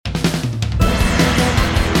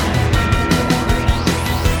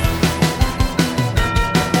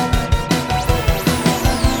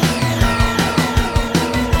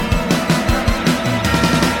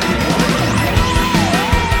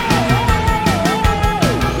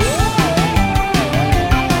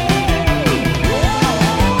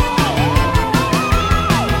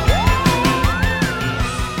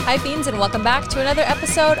welcome back to another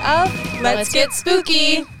episode of Let's Get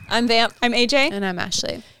Spooky. I'm Vamp. I'm AJ. And I'm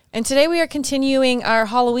Ashley. And today we are continuing our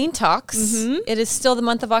Halloween talks. Mm-hmm. It is still the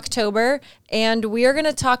month of October, and we are going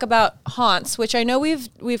to talk about haunts, which I know we've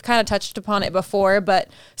kind of touched upon it before, but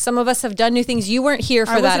some of us have done new things. You weren't here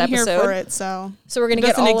for that episode. I wasn't here for it, so we're going to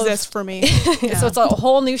get all doesn't exist for me. Yeah. So it's a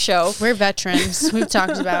whole new show. We're veterans. We've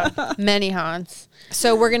talked about many haunts.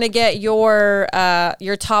 So we're going to get your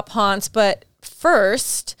top haunts, but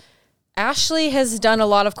first, Ashley has done a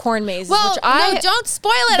lot of corn mazes. Well, which no, don't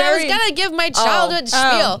spoil it. I was going to give my childhood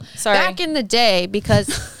spiel. Sorry. Back in the day,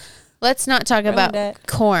 because let's not talk about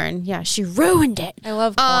corn. Yeah, she ruined it. I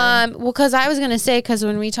love corn. Well, because I was going to say, because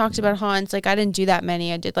when we talked about haunts, like I didn't do that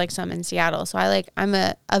many. I did like some in Seattle. So I'm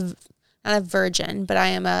not a virgin, but I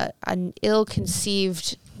am an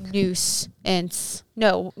ill-conceived newbie.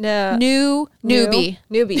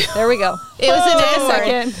 Newbie. There we go. It was an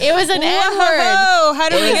N-word. It was an N-word. How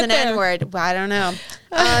did we get there? N-word. Well, I don't know.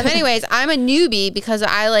 Anyways, I'm a newbie because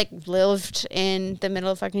I lived in the middle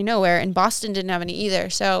of fucking nowhere, and Boston didn't have any either.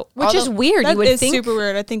 So, which is weird. That you would is think super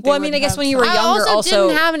weird. I think. Well, I mean, I guess when you were younger, I also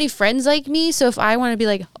didn't have any friends like me. So if I want to be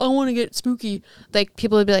like, I want to get spooky, like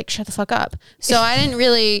people would be like, shut the fuck up. So I didn't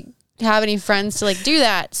really have any friends to do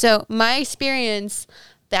that. So my experience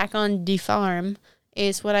back on the farm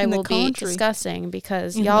is what I will be discussing,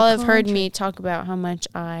 because y'all have heard me talk about how much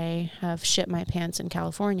I have shit my pants in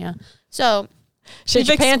California. So shit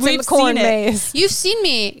your pants in the corn maze. You've seen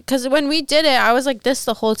me, because when we did it, I was like this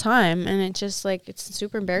the whole time, and it just it's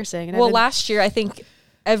super embarrassing. And last year, I think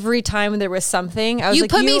every time there was something, I was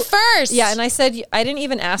like, you put me first. Yeah, and I said, I didn't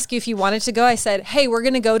even ask you if you wanted to go. I said, hey, we're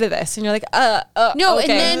going to go to this. And you're like, no,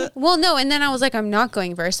 okay. And then I was like, I'm not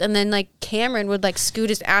going first. And then Cameron would scoot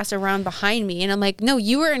his ass around behind me. And I'm like, no,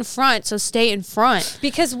 you were in front, so stay in front.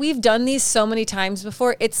 Because we've done these so many times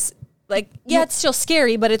before. It's it's still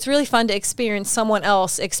scary, but it's really fun to experience someone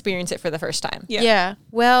else experience it for the first time. Yeah.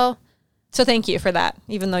 Well, so thank you for that,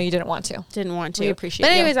 even though you didn't want to. We appreciate it.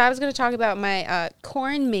 But anyways, I was going to talk about my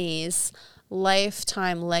corn maze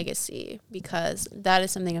lifetime legacy, because that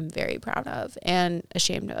is something I'm very proud of and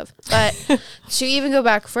ashamed of. But to even go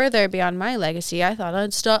back further beyond my legacy, I thought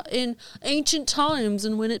I'd start in ancient times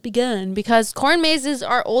and when it began, because corn mazes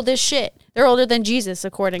are old as shit. They're older than Jesus,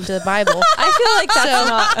 according to the Bible. I feel like that's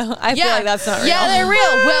not. I feel like that's not real. Yeah, they're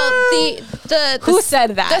real. Well, who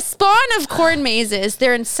said that? The spawn of corn mazes,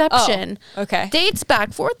 their inception, dates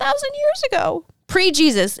back 4,000 years ago,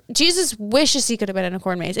 pre-Jesus. Jesus wishes he could have been in a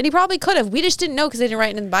corn maze, and he probably could have. We just didn't know because they didn't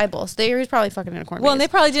write it in the Bible. So he was probably fucking in a corn maze. Well, and they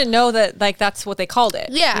probably didn't know that that's what they called it.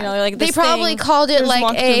 Yeah, they probably called it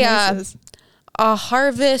a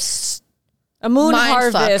harvest. A moon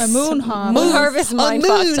harvest. A moon harvest mind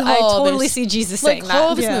fucked. I totally see Jesus saying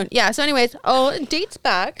that. Moon. Yeah, so anyways, it dates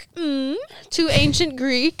back to ancient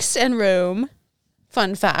Greeks and Rome.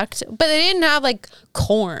 Fun fact. But they didn't have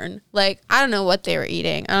corn. I don't know what they were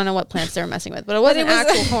eating. I don't know what plants they were messing with, but it wasn't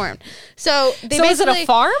actual corn. So they is it a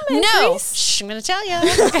farm in No. Greece? Shh, I'm going to tell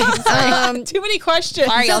you. Too many questions.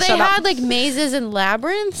 Sorry, so they had mazes and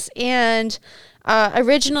labyrinths, and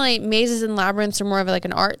originally mazes and labyrinths are more of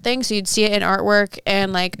an art thing, so you'd see it in artwork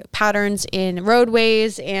and patterns in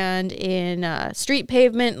roadways and in street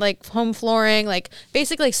pavement, home flooring,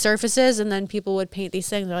 basically surfaces, and then people would paint these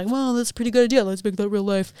things. They're like, well, that's a pretty good idea, let's make that real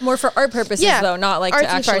life. More for art purposes though, not to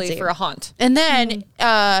actually for a haunt. And then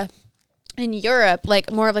in Europe,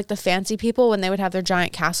 more of the fancy people, when they would have their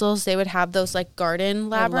giant castles, they would have those garden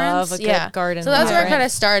labyrinths. I love a good garden. So that's where it kind of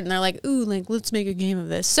started, and they're like, ooh, let's make a game of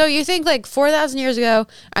this. So you think 4,000 years ago,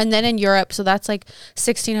 and then in Europe, so that's 1600s,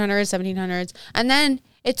 1700s, and then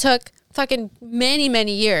it took fucking many,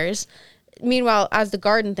 many years. Meanwhile, as the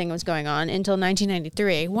garden thing was going on until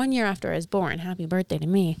 1993, 1 year after I was born, happy birthday to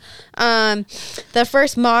me, the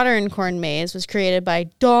first modern corn maze was created by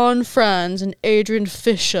Don Franz and Adrian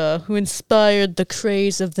Fisher, who inspired the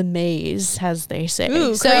craze of the maze, as they say.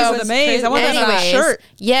 Ooh, craze of the maze. I want that on a shirt.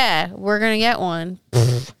 Yeah, we're going to get one.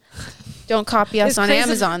 Don't copy us on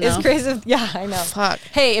Amazon, though. It's crazy. Yeah, I know. Fuck.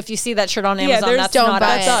 Hey, if you see that shirt on Amazon, that's don't not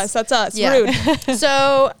buy us. That's us. Yeah. Rude.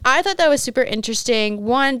 So I thought that was super interesting.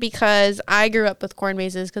 One, because I grew up with corn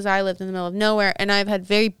mazes, because I lived in the middle of nowhere, and I've had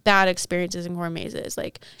very bad experiences in corn mazes.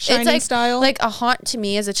 Shining it's style? A haunt to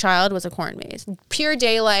me as a child was a corn maze. Pure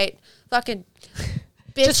daylight, fucking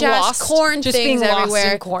bitch Just ass lost. corn Just things being lost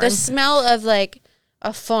everywhere. in corn. The smell of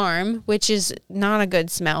a farm, which is not a good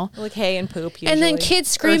smell. Like hay and poop usually. And then kids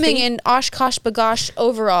screaming Earthy. in Oshkosh Bagosh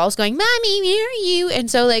overalls going, Mommy, where are you? And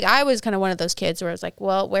so like I was kind of one of those kids where I was like,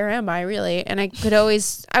 well, where am I really? And I would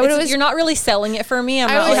always You're not really selling it for me. I'm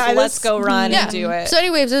not like, let's go run and do it. So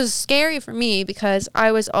anyways, it was scary for me because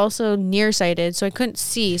I was also nearsighted, so I couldn't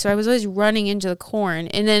see. So I was always running into the corn,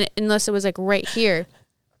 and then unless it was like right here.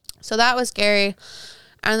 So that was scary.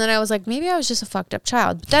 And then I was like, maybe I was just a fucked up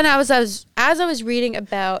child. But then as I was reading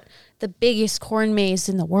about the biggest corn maze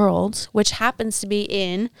in the world, which happens to be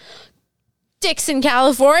in Dixon,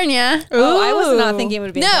 California. Oh, I was not thinking it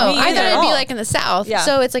would be. No, I thought it'd be all. like in the South. Yeah.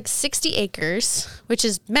 So it's like 60 acres, which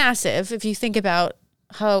is massive if you think about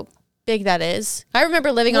how big that is. I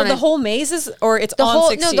remember living on the whole maze is, or it's the on whole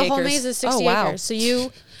 60 acres? No, the whole maze is 60 Oh, wow. acres.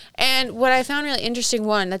 So and what I found really interesting,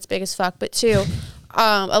 one, that's big as fuck, but two,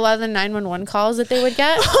 a lot of the 911 calls that they would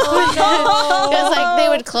get, because like they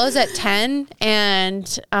would close at 10,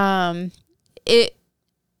 and it,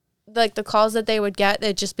 like the calls that they would get,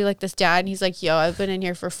 they'd just be like this dad, and he's like, yo, I've been in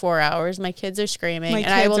here for 4 hours, my kids are screaming,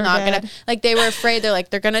 and I will not gonna, like they were afraid, they're like,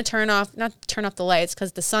 they're gonna not turn off the lights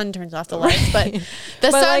because the sun turns off the lights, but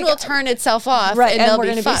the sun like, will turn itself off, right, and and they'll we're be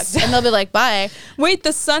gonna be fucked, and they'll be like, bye. Wait,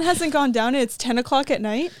 the sun hasn't gone down and it's 10 o'clock at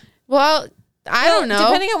night? Well, I don't know.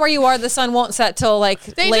 Depending on where you are, the sun won't set till like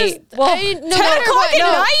late. No matter what,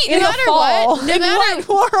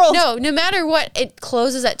 no matter what, it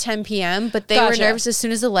closes at 10 p.m. But they were nervous as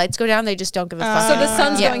soon as the lights go down. They just don't give a fuck. So the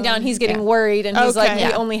sun's going down. He's getting worried, and he's like,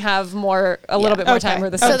 we only have a little bit more time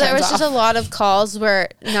where the sun. So there was turns just off. a lot of calls where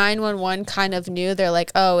 911 kind of knew. They're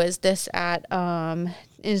like, oh, is this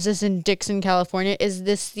in Dixon, California? Is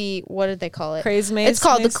this the, what did they call it? Craze Maze? It's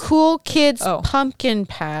called the Cool Kids Oh. Pumpkin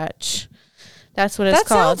Patch. That's what it's That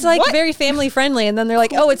called. sounds like very family friendly. And then they're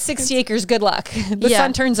like, oh, it's 60 acres. Good luck. The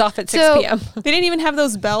sun turns off at 6 p.m. They didn't even have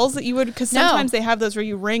those bells that you would, because sometimes they have those where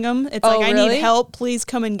you ring them. It's like, I need help. Please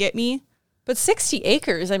come and get me. But 60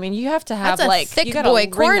 acres, I mean, you have to have That's a like thick you gotta boy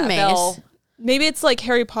ring corn that maze. bell. Maybe it's like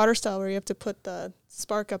Harry Potter style where you have to put the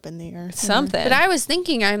spark up in the air. Something. But I was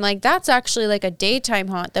thinking, I'm like, that's actually like a daytime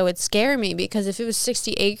haunt that would scare me, because if it was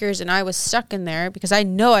 60 acres and I was stuck in there, because I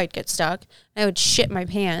know I'd get stuck, I would shit my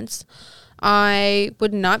pants, I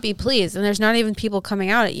would not be pleased. And there's not even people coming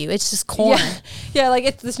out at you. It's just corn. Yeah, like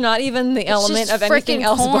it's not even the element just of anything frickin'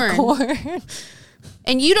 else but corn. corn.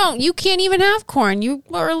 And you can't even have corn. You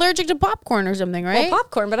are allergic to popcorn or something, right? Well,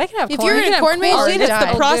 popcorn, but I can have If corn. you're You in can a have corn maze, corn. you'd It's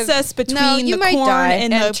die. the process between you the might corn die.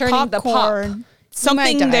 and And the turning the pop. popcorn.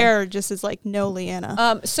 Something die. there just is like, no,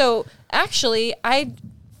 Leanna. So actually,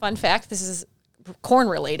 fun fact, this is corn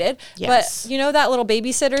related, Yes. but you know that little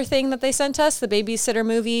babysitter thing that they sent us, the babysitter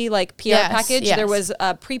movie, like PR package, there was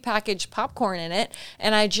a prepackaged popcorn in it.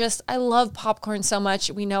 And I love popcorn so much.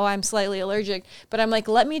 We know I'm slightly allergic, but I'm like,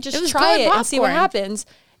 let me just try it and see what happens.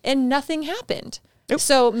 And nothing happened.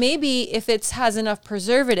 So maybe if it has enough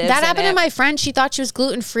preservatives. That happened to my friend. She thought she was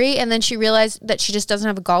gluten free, and then she realized that she just doesn't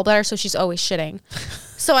have a gallbladder, so she's always shitting.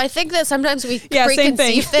 So I think that sometimes we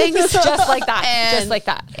preconceive things just like that. And just like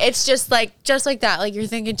that. It's just like that. Like you're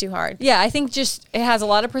thinking too hard. Yeah, I think just it has a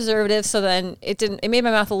lot of preservatives, so then it made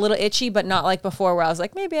my mouth a little itchy, but not like before where I was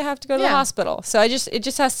like, maybe I have to go to the hospital. So it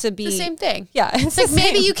just has to be The same thing. Yeah, it's Like the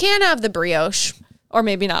maybe same. you can have the brioche. Or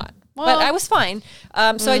maybe not. Well- but I was fine.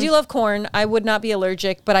 So I do love corn. I would not be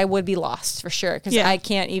allergic, but I would be lost for sure because I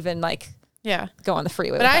can't even go on the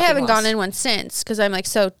freeway. But I haven't gone in one since because I'm like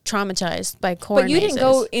so traumatized by corn. But you didn't mazes.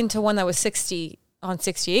 go into one that was 60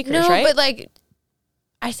 acres, no, right? but like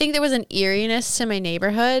I think there was an eeriness to my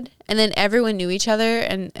neighborhood, and then everyone knew each other,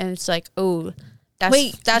 and it's like, oh,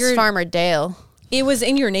 that's Farmer Dale. It was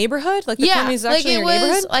in your neighborhood, like the corn maze was actually in your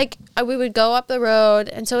neighborhood. Like we would go up the road,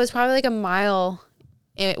 and so it was probably like a mile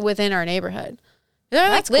within our neighborhood. They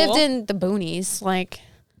like lived in the boonies, like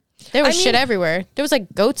there was shit everywhere. There was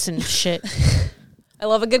like goats and shit. I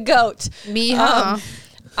love a good goat. Me, huh?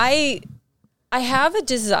 I have a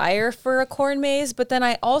desire for a corn maze, but then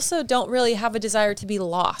I also don't really have a desire to be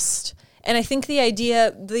lost. And I think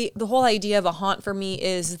the whole idea of a haunt for me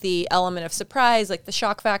is the element of surprise, like the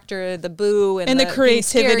shock factor, the boo, and the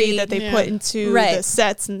creativity that they put into Right. the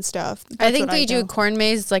sets and stuff. I think they do a corn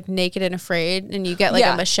maze, it's like Naked and Afraid, and you get like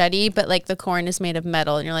a machete, but like the corn is made of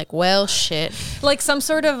metal, and you're like, well, shit. Like some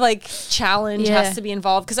sort of like challenge has to be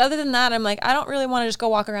involved. Because other than that, I'm like, I don't really want to just go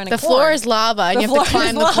walk around in The floor is lava, and you have to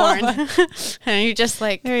climb the corn. And you're just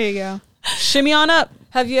like, there you go. Shimmy on up.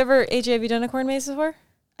 Have you done a corn maze before?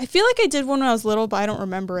 I feel like I did one when I was little, but I don't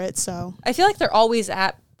remember it. So I feel like they're always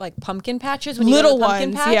at like pumpkin patches when little you go to the pumpkin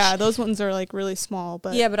ones, patch. yeah, those ones are like really small.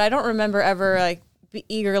 But yeah, but I don't remember ever like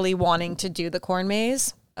eagerly wanting to do the corn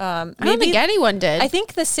maze. I don't think anyone did. I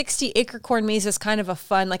think the 60-acre corn maze is kind of a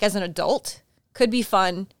fun, like as an adult, could be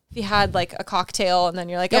fun if you had like a cocktail and then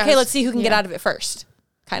you're like, okay, let's see who can get out of it first.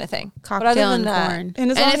 Kind of thing. Cocktail and corn. And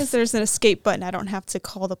as long as there's an escape button, I don't have to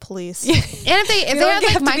call the police. And if they had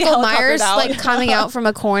like Michael Myers like coming out from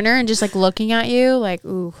a corner and just like looking at you, like,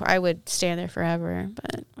 ooh, I would stand there forever. But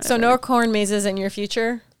whatever. So no corn mazes in your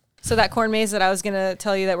future? So that corn maze that I was going to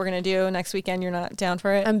tell you that we're going to do next weekend, you're not down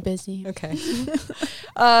for it? I'm busy. Okay.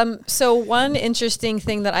 So one interesting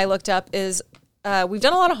thing that I looked up is we've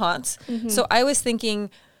done a lot of haunts. Mm-hmm. So I was thinking,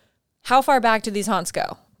 how far back do these haunts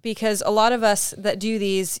go? Because a lot of us that do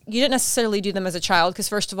these, you didn't necessarily do them as a child because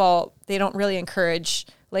first of all, they don't really encourage,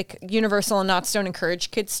 like Universal and Knott's don't encourage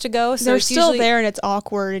kids to go. So they're still there and it's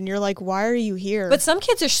awkward and you're like, why are you here? But some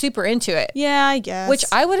kids are super into it. Yeah, I guess. Which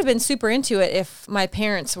I would have been super into it if my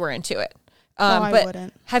parents were into it. I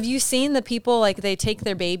wouldn't. Have you seen the people, like they take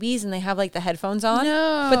their babies and they have like the headphones on?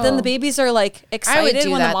 No. But then the babies are like excited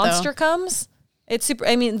when the monster comes. It's super.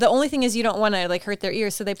 I mean, the only thing is you don't want to like hurt their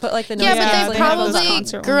ears, so they put like the noise. Yeah, but they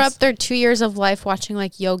probably grew up their 2 years of life watching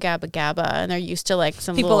like Yo Gabba Gabba, and they're used to like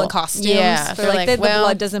some people in costumes. Yeah, they're like the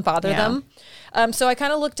blood doesn't bother them. So I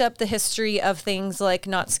kind of looked up the history of things like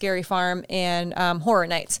Knott's Scary Farm and Horror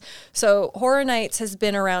Nights. So Horror Nights has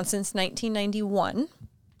been around since 1991,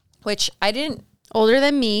 which I didn't. Older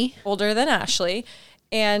than me. Older than Ashley.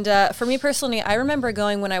 And for me personally, I remember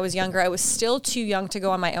going when I was younger. I was still too young to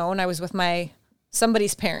go on my own. I was with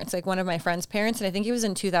somebody's parents, like one of my friend's parents, and I think it was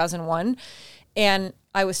in 2001, and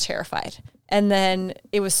I was terrified. And then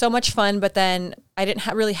it was so much fun, but then I didn't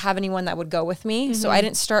really have anyone that would go with me, so I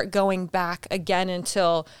didn't start going back again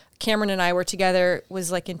until Cameron and I were together.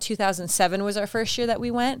 Was like in 2007 was our first year that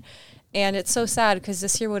we went, and it's so sad because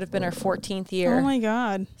this year would have been our 14th year. Oh my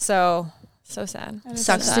God. So sad.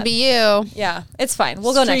 Sucks to be you. Yeah, it's fine.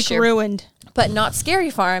 We'll go next year. Ruined. But Knott's Scary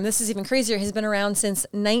Farm, this is even crazier, has been around since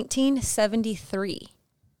 1973.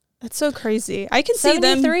 That's so crazy. I can see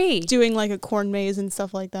them doing like a corn maze and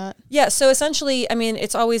stuff like that. Yeah, so essentially, I mean,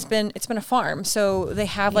 it's been a farm. So they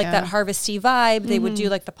have like that harvesty vibe. They would do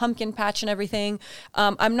like the pumpkin patch and everything.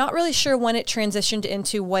 I'm not really sure when it transitioned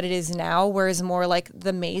into what it is now, whereas more like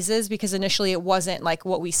the mazes, because initially it wasn't like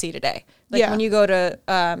what we see today. Like when you go to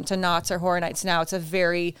Knott's or Horror Nights now, it's a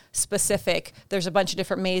very specific, there's a bunch of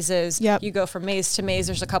different mazes. Yep. You go from maze to maze.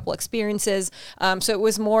 There's a couple experiences. So it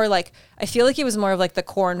was more like, I feel like it was more of like the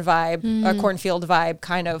corn vibe, or cornfield vibe,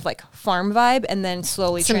 kind of like farm vibe, and then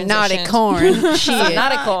slowly transitioned. Hypnotic corn.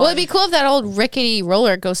 Hypnotic corn. Well, it'd be cool if that old rickety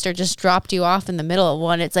roller coaster just dropped you off in the middle of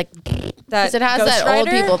one. It's like, because it has Ghost that Rider? old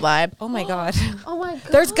people vibe. Oh my God. Oh my God.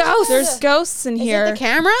 There's ghosts. There's ghosts in here. Is it the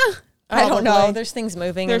camera? I don't know. There's things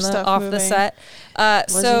moving off the set.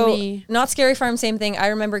 So Knott's Scary Farm, same thing. I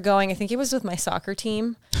remember going, I think it was with my soccer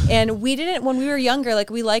team. And we didn't, when we were younger, like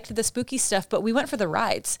we liked the spooky stuff, but we went for the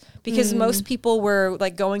rides because most people were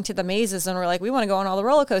like going to the mazes and we're like, we want to go on all the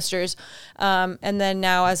roller coasters. And then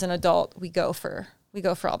now as an adult, we go for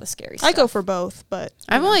all the scary stuff. I go for both, but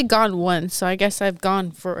I've only gone once, so I guess I've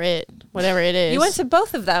gone for it, whatever it is. You went to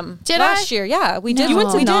both of them Did last year. Yeah, we did. You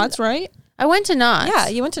went to Knott's, right? I went to Knott's. Yeah,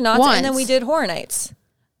 you went to Knott's, and then we did Horror Nights.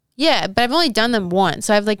 Yeah, but I've only done them once,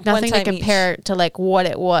 so I have like nothing to compare to like what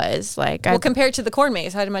it was. Like, compared to the corn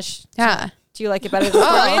maze, how much? Yeah. Do you like it better than the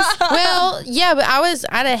corn maze? Well, yeah, but I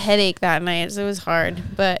had a headache that night, so it was hard.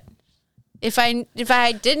 But if I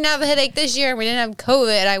didn't have a headache this year and we didn't have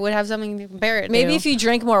COVID, I would have something to compare it to. Maybe if you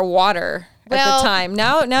drank more water at the time.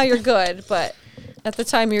 Now you're good, but at the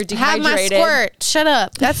time you're dehydrated. Have my squirt. Shut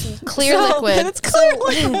up. That's clear liquid. That's clear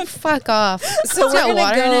liquid. Fuck off. So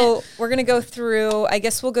we're gonna go through. I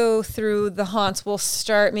guess we'll go through the haunts. We'll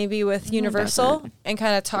start maybe with Universal and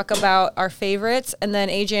kind of talk about our favorites, and then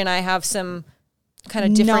AJ and I have some kind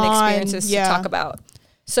of different experiences to talk about.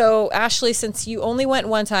 So Ashley, since you only went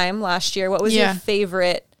one time last year, what was your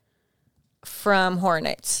favorite from Horror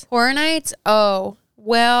Nights? Horror Nights? Oh,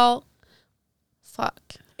 well, fuck.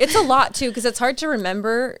 It's a lot too, because it's hard to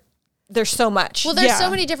remember. There's so much. Well, there's so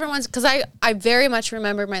many different ones, because I very much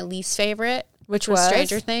remember my least favorite, which was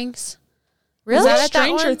Stranger Things. Really? Was that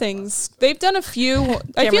Stranger Things? They've done a few.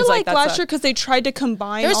 I feel like last year, because they tried to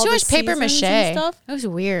combine all the seasons and stuff. There was too much paper mache. It was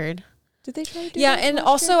weird. Did they try to do that? Yeah, and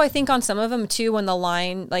also I think on some of them too, when the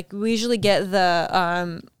line, like we usually get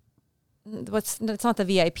the it's not the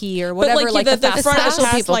VIP or whatever, but like the fast special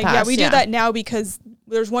people pass. Yeah, we do that now because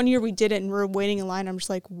there's one year we did it and we were waiting in line. I'm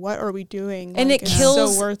just like, what are we doing? And like, it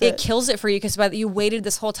kills it for you because you waited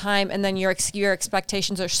this whole time and then your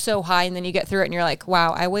expectations are so high and then you get through it and you're like,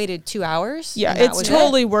 wow, I waited 2 hours. Yeah, it's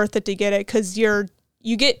totally worth it to get it because you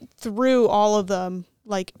get through all of them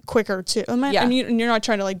like quicker too. And you're not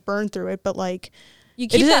trying to like burn through it, but like You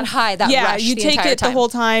keep that high, that rush you take it the whole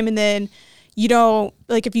time, and then you don't,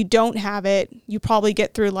 like, if you don't have it, you probably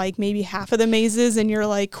get through like maybe half of the mazes and you're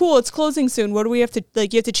like, cool, it's closing soon. What do we have to,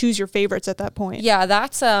 like, you have to choose your favorites at that point. Yeah,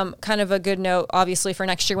 that's kind of a good note, obviously, for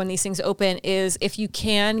next year when these things open, is if you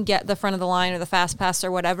can get the front of the line or the fast pass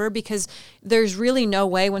or whatever, because there's really no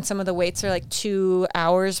way when some of the waits are like 2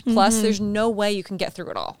 hours plus, there's no way you can get through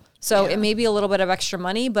it all. So it may be a little bit of extra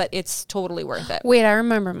money, but it's totally worth it. Wait, I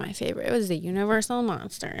remember my favorite. It was the Universal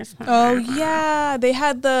Monsters. Oh, yeah. They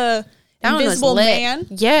had the Invisible Man.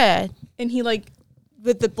 Yeah. And he, like,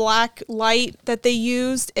 with the black light that they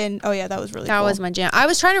used. And, oh, yeah, that was really cool. That was my jam. I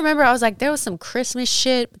was trying to remember. I was like, there was some Christmas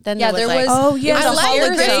shit. But then there was oh, yeah. I like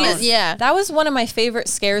the Christmas. Yeah. That was one of my favorite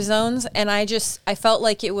scare zones. And I felt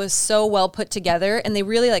like it was so well put together. And they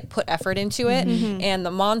really, like, put effort into it. And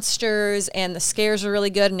the monsters and the scares were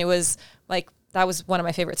really good. And it was, like, that was one of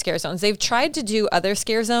my favorite scare zones. They've tried to do other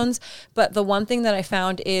scare zones, but the one thing that I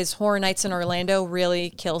found is Horror Nights in Orlando really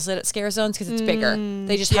kills it at scare zones because it's bigger.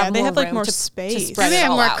 They just have more room, more to space. To spread they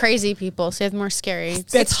have more out. Crazy people, so they have more scary.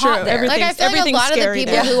 That's true. Hot there. Like, I feel like a lot of the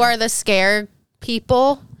people who are the scare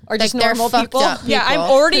people or just like, normal people. Yeah, I'm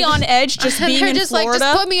already on edge just being in just Florida. Like,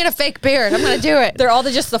 just put me in a fake beard. I'm going to do it. They're all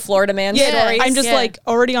just the Florida man stories. I'm just like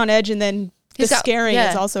already on edge, and then the scaring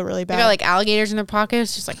is also really bad. They got like alligators in their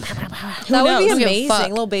pockets, just like that would be amazing.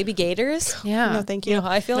 Little baby gators. Yeah. No, thank you. You know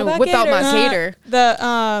how I feel about whip gators. out my gator.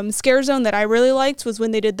 The scare zone that I really liked was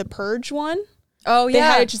when they did the Purge one. Oh yeah. They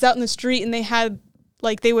had it just out in the street, and they had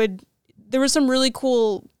like there were some really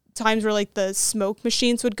cool times where like the smoke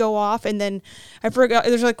machines would go off, and then I forgot,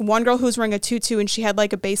 there's like one girl who was wearing a tutu and she had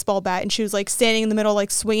like a baseball bat and she was like standing in the middle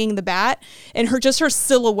like swinging the bat, and her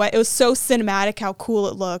silhouette, it was so cinematic how cool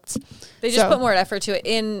it looked. They just put more effort to it.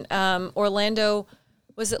 In Orlando,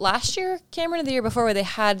 was it last year, Cameron, or the year before, where they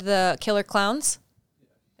had the killer clowns?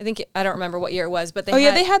 I don't remember what year it was, but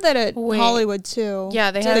they had that at Hollywood too. Yeah,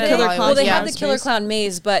 they had the killer clown. Well, they had the killer clown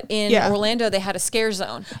maze, but in Orlando they had a scare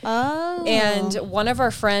zone. Oh. And one of our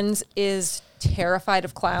friends is terrified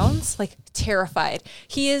of clowns, like terrified.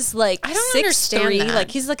 He is like I don't understand that. Like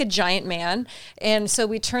he's like a giant man. And so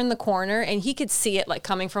we turned the corner and he could see it like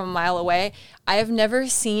coming from a mile away. I have never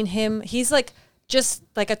seen him. He's like just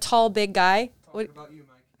like a tall, big guy. Talking about you, Mike.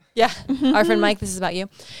 Yeah, our friend Mike, this is about you.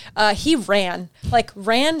 He ran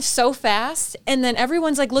so fast, and then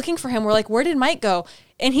everyone's like looking for him. We're like, where did Mike go?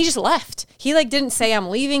 And he just left. He like didn't say I'm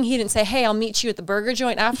leaving. He didn't say, hey, I'll meet you at the burger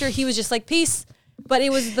joint after. He was just like, peace. But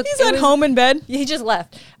it was he's at home in bed. He just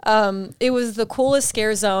left. It was the coolest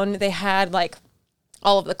scare zone. They had like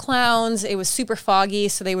all of the clowns. It was super foggy,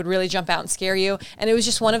 so they would really jump out and scare you. And it was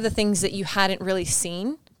just one of the things that you hadn't really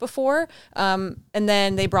seen before. And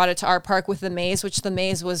then they brought it to our park with the maze, which the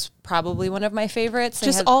maze was probably one of my favorites.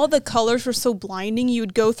 Just all the colors were so blinding. You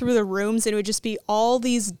would go through the rooms and it would just be all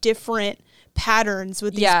these different patterns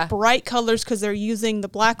with these bright colors because they're using the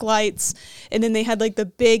black lights, and then they had like the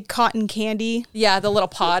big cotton candy. Yeah, the little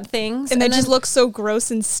pod things. And they just look so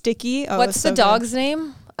gross and sticky. Oh, what's the dog's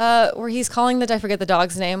name? Where he's calling I forget the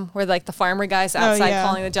dog's name, where like the farmer guy's outside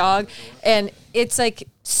calling the dog. And it's like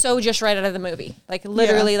so just right out of the movie. Like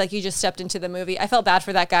literally like you just stepped into the movie. I felt bad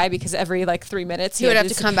for that guy because every like 3 minutes he would have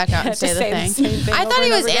to come back out and say the thing. I thought he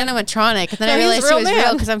was animatronic, and then I realized he was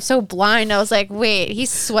real because I'm so blind. I was like, wait, he's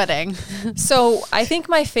sweating. So I think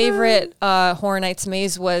my favorite Horror Nights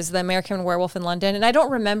maze was the American Werewolf in London. And I don't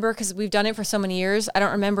remember because we've done it for so many years. I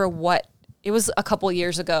don't remember what, it was a couple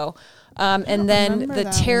years ago. And then the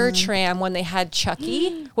Terror Tram when they had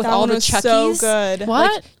Chucky with all the Chuckies. So good.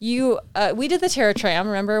 What? Like we did the Terror Tram.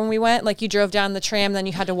 Remember when we went? Like you drove down the tram, then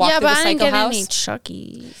you had to walk through the Psycho House. Yeah, but I didn't get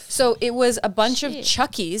any Chuckies. So it was a bunch of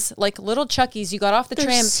Chuckies, like little Chuckies. You got off the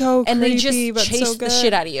tram, so and they creepy, just chased the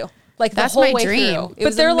shit out of you. Like that's the whole my way dream. through.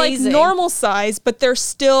 But they're amazing. Like normal size, but they're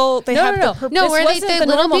still have the purpose. No, were this wasn't they the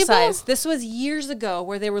normal people? size. This was years ago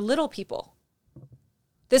where they were little people.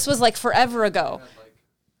 This was like forever ago.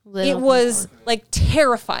 It was like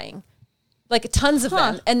terrifying, like tons of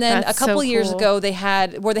them. And then a couple years ago they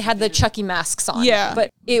had the Chucky masks on. Yeah, but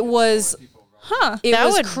it was, it that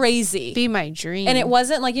was would crazy. Be my dream. And it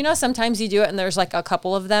wasn't like, sometimes you do it and there's like a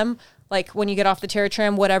couple of them. Like when you get off the Terror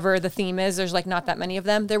Tram, whatever the theme is, there's like not that many of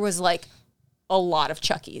them. There was like a lot of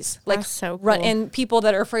Chuckies. Like that's so cool. And people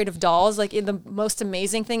that are afraid of dolls. Like the most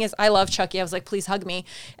amazing thing is I love Chucky. I was like, please hug me.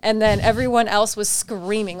 And then everyone else was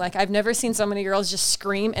screaming. Like I've never seen so many girls just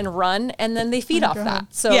scream and run, and then they feed off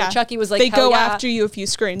that. So Chucky was like, they go after you if you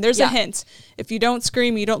scream. There's a hint. If you don't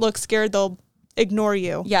scream, you don't look scared, they'll ignore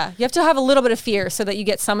you. Yeah, you have to have a little bit of fear so that you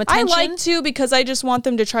get some attention. I like to because I just want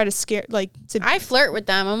them to try to scare, I flirt with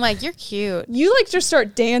them. I'm like, you're cute. You just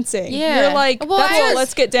start dancing. Yeah. You're like,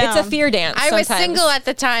 let's get down. It's a fear dance. I was single at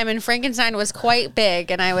the time, and Frankenstein was quite big,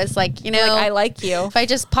 and I was like, I like you. If I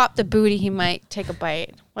just pop the booty, he might take a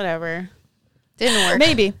bite. Whatever. Didn't work.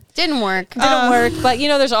 Maybe. Didn't work. Didn't work. But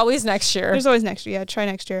there's always next year. There's always next year. Yeah, try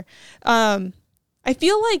next year. I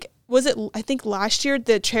feel like, I think last year,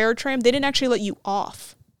 the chair tram, they didn't actually let you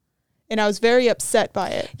off. And I was very upset by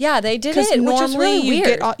it. Yeah, they did it, which was really you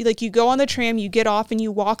weird. You go on the tram, you get off, and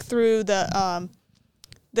you walk through the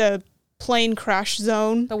plane crash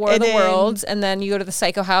zone. The War of the Worlds, and then you go to the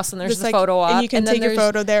Psycho House, and there's the photo op. And you can take your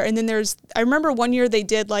photo there. And then I remember one year they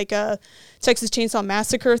did like a Texas Chainsaw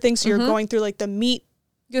Massacre thing, so you're going through like the meat.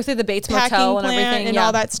 Go through the Bates Motel and everything. And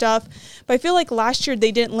all that stuff. But I feel like last year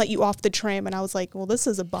they didn't let you off the tram, and I was like, well, this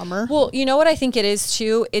is a bummer. Well, you know what I think it is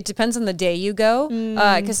too? It depends on the day you go,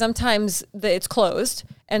 because sometimes it's closed,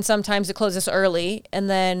 and sometimes it closes early. And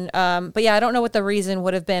then, but yeah, I don't know what the reason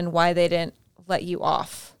would have been why they didn't let you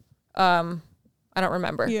off. I don't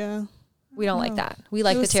remember. Yeah. We don't like that. We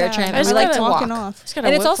like the was terror sad. tram, I and we like to walk. Off. And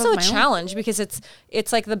it's also a challenge because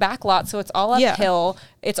it's like the back lot, so it's all uphill.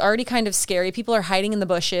 Yeah. It's already kind of scary. People are hiding in the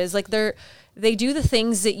bushes. Like they do the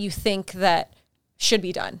things that you think that should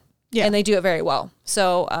be done. Yeah. And they do it very well.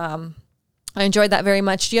 So I enjoyed that very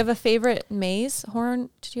much. Do you have a favorite maze? Horn?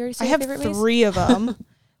 Did you already say favorite maze? I have 3 of them.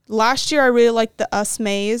 Last year I really liked the Us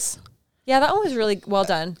maze. Yeah, that one was really well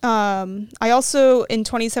done. I also, in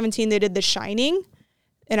 2017, they did The Shining.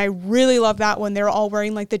 And I really love that one. They were all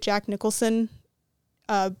wearing like the Jack Nicholson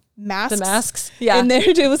masks. The masks? Yeah. And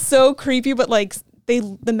it was so creepy, but like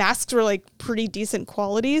the masks were like pretty decent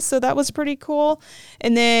quality. So that was pretty cool.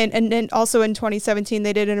 And then also in 2017,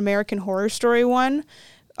 they did an American Horror Story one,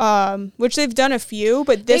 which they've done a few,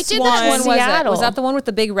 but this one was that the one with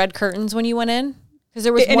the big red curtains when you went in? Because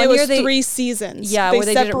there was one year 3 seasons. Yeah, they where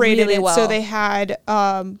they separated did it really well. So they had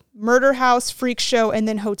Murder House, Freak Show, and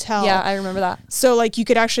then Hotel. Yeah, I remember that. So like you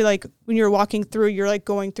could actually like when you're walking through, you're like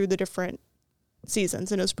going through the different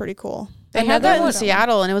seasons, and it was pretty cool. They had that in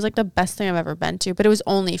Seattle, and it was like the best thing I've ever been to. But it was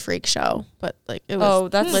only Freak Show, but like it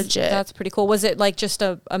was that's legit. That's pretty cool. Was it like just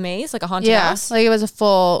a maze, like a haunted house? Like it was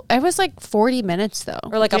it was like 40 minutes though,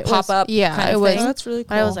 or like a pop up. Yeah, kind of it was. thing. That's really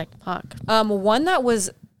cool. I was like, fuck. One that was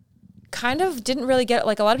kind of didn't really get,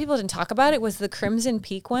 like a lot of people didn't talk about it, was the Crimson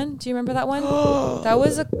Peak one. Do you remember that one? That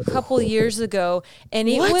was a couple years ago, and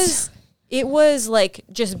it was like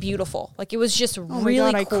just beautiful. Like it was just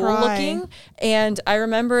really cool looking. And I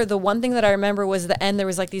remember the one thing that I remember was the end. There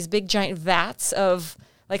was like these big giant vats of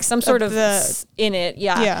like some sort of in it.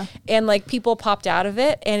 Yeah. And like people popped out of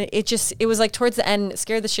it, and it was like towards the end, it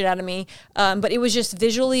scared the shit out of me. But it was just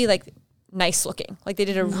visually like nice looking. Like they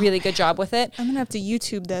did a really good job with it. I'm gonna have to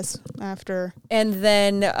YouTube this after. And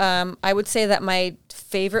then I would say that my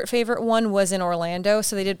favorite one was in Orlando.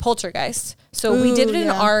 So they did Poltergeist. So we did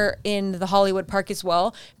it in the Hollywood Park as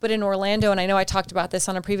well. But in Orlando, and I know I talked about this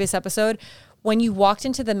on a previous episode, when you walked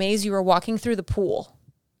into the maze, you were walking through the pool.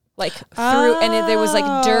 Like through, and there was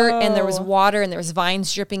like dirt, and there was water, and there was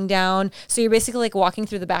vines dripping down. So you're basically like walking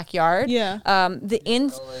through the backyard. Yeah.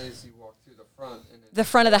 The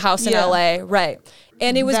front of the house in LA, right.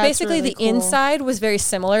 And it was basically really the inside was very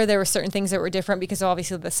similar. There were certain things that were different because of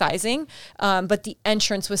obviously the sizing. But the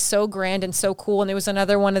entrance was so grand and so cool. And it was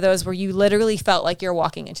another one of those where you literally felt like you're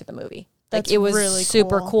walking into the movie. Like it was really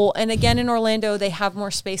super cool. And again, in Orlando, they have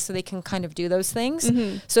more space so they can kind of do those things.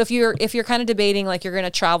 Mm-hmm. So if you're kind of debating, like you're going to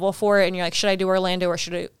travel for it and you're like, should I do Orlando or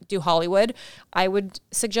should I do Hollywood? I would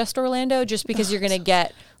suggest Orlando just because you're going to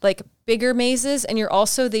get like bigger mazes, and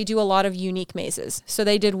they do a lot of unique mazes. So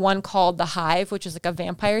they did one called The Hive, which is like a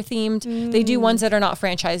vampire themed. They do ones that are not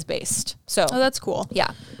franchise based. So that's cool.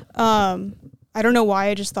 Yeah. I don't know why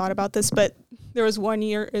I just thought about this, but there was one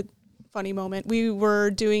year, funny moment.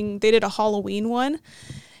 They did a Halloween one.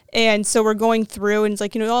 And so we're going through and it's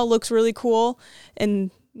like, it all looks really cool. And,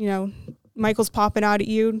 Michael's popping out at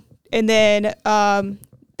you. And then,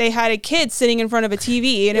 they had a kid sitting in front of a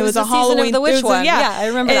TV, and it was a Halloween. Of the witch one. Yeah, I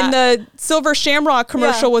remember that. And the Silver Shamrock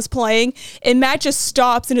commercial was playing, and Matt just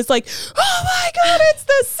stops and it's like, oh my God, it's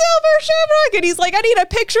the Silver Shamrock. And he's like, I need a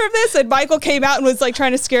picture of this. And Michael came out and was like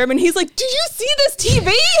trying to scare him. And he's like, do you see this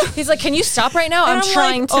TV? He's like, can you stop right now? I'm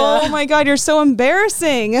trying to. Oh my God, you're so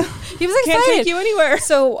embarrassing. He was excited. Can't take you anywhere.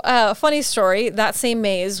 So, funny story, that same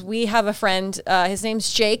maze, we have a friend, his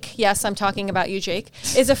name's Jake. Yes, I'm talking about you, Jake.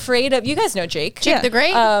 Is afraid of, you guys know Jake. Jake the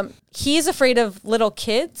Great? He's afraid of little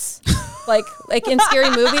kids. like in scary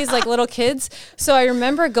movies, like little kids. So I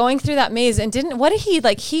remember going through that maze and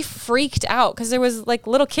he freaked out because there was like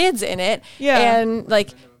little kids in it. Yeah. And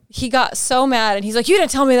like he got so mad and he's like, you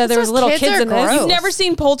didn't tell me that there was little kids in this. You've never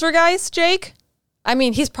seen Poltergeist, Jake? I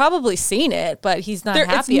mean, he's probably seen it, but he's not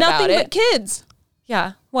happy about it. It's nothing but kids.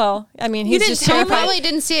 Yeah. Well, I mean, he's just he probably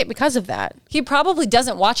didn't see it because of that. He probably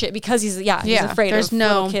doesn't watch it because he's afraid of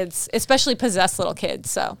little kids, especially possessed little kids.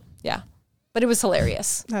 So yeah, but it was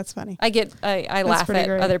hilarious. That's funny. I laugh at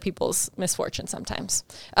other people's misfortune sometimes.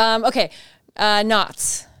 Okay.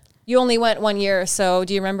 Knots. You only went 1 year. So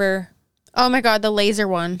do you remember? Oh my God. The laser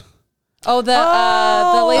one. Oh, the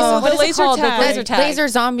laser. What is it called? Tag. The laser tag. Laser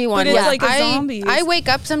zombie one. But it's like a zombie. I wake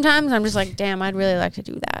up sometimes and I'm just like, damn, I'd really like to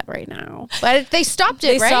do that right now. But they stopped it,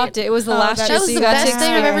 They right? stopped it. It was the last year. That was the best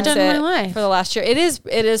thing I've ever done in my life. For the last year. It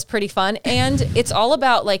is pretty fun. And it's all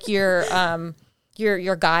about like your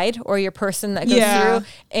guide or your person that goes through.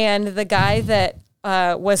 And the guy that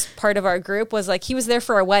was part of our group was like, he was there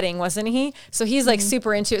for a wedding, wasn't he? So he's like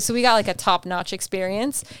super into it. So we got like a top-notch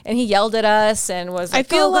experience, and he yelled at us and was like, I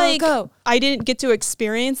feel go. I didn't get to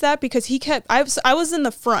experience that because I was in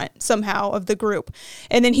the front somehow of the group,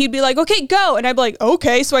 and then he'd be like, okay, go. And I'd be like,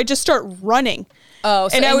 okay. So I just start running. Oh,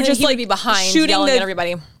 so and I would just like be behind shooting yelling at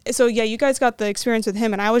everybody. So yeah, you guys got the experience with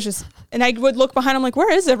him, and I would look behind. I'm like,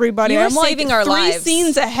 where is everybody? You were I'm saving like our 3 lives.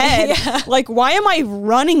 scenes ahead. Like, why am I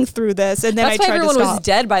running through this? And then That's I why tried everyone to stop. was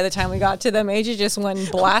dead by the time we got to them. AJ just went and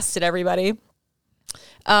blasted everybody.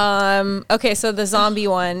 Okay, so the zombie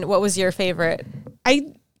one. What was your favorite?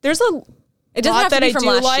 There's a It doesn't lot have to that be I from do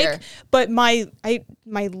last like, year. but my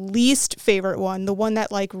least favorite one, the one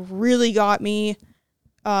that like really got me,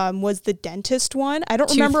 was the dentist one. I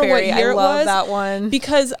don't remember what year it was. I love that one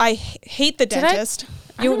because I hate the dentist.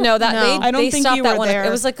 I don't think stopped you that were one. there.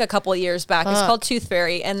 It was like a couple of years back. It's called Tooth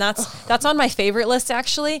Fairy, and that's on my favorite list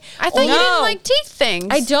actually. I thought you didn't like teeth things.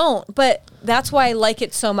 I don't, but that's why I like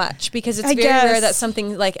it so much because it's very rare that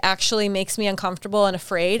something like actually makes me uncomfortable and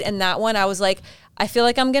afraid. And that one, I was like, I feel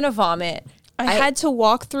like I'm gonna vomit. I had to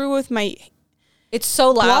walk through with my. It's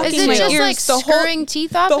so loud. Is it just like scurrying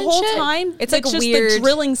teeth off the and whole shit? time? It's like just weird the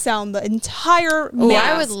drilling sound the entire.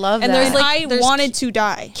 I would love and that. I wanted to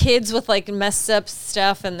die. Kids with like messed up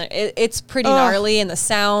stuff, and it's pretty gnarly, and the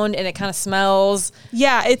sound, and it kind of smells.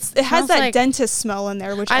 Yeah, it has that like, dentist smell in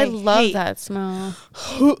there, which I love hate. that smell.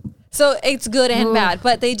 So it's good and bad,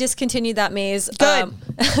 but they discontinued that maze. Good.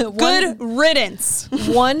 Good riddance.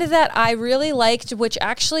 One that I really liked, which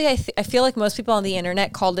actually I feel like most people on the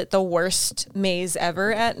internet called it the worst maze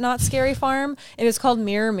ever at Not Scary Farm. And it was called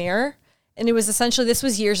Mirror Mirror. And it was essentially, this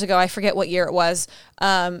was years ago, I forget what year it was.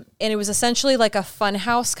 And it was essentially like a fun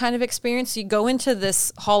house kind of experience. You go into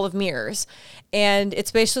this hall of mirrors, and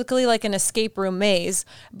it's basically like an escape room maze,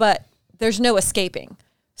 but there's no escaping.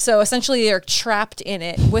 So essentially, they're trapped in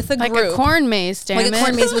it with a group. Like a corn maze, damn it. Like a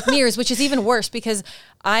corn maze with mirrors, which is even worse because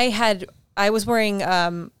I was wearing,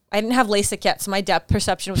 I didn't have LASIK yet, so my depth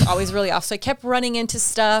perception was always really off. So I kept running into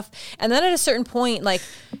stuff. And then at a certain point, like,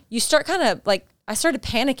 you start kind of, like, I started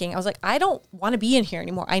panicking. I was like, I don't want to be in here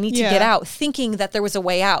anymore. I need to get out, thinking that there was a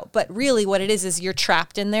way out. But really what it is you're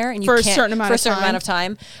trapped in there. And you can't, for a certain amount of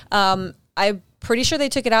time. I'm pretty sure they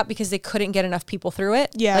took it out because they couldn't get enough people through it.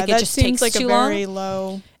 Yeah, like, it just seems takes like too a very long.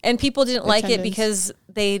 low. And people didn't like it because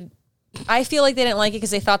I feel like they didn't like it because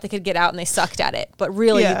they thought they could get out and they sucked at it. But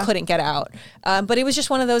really, you couldn't get out. But it was just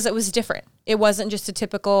one of those that was different. It wasn't just a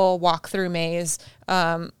typical walk-through maze.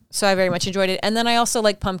 So I very much enjoyed it. And then I also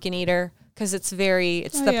like Pumpkin Eater because it's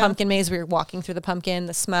the pumpkin maze where you're walking through the pumpkin,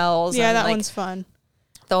 the smells. Yeah, and that like one's fun.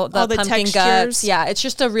 The pumpkin textures. guts. Yeah, it's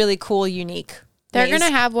just a really cool, unique They're maze.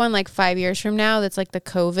 going to have one like 5 years from now that's like the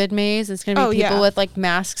COVID maze. It's going to be people with like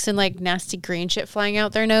masks and like nasty green shit flying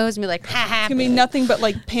out their nose and be like, ha ha. It's going to be nothing but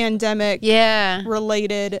like pandemic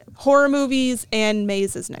related horror movies and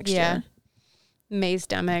mazes next year.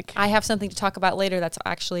 Maze-demic. I have something to talk about later that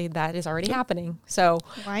is already happening. So,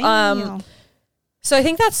 so I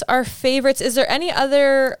think that's our favorites. Is there any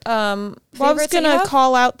other favorites? Well, I was going to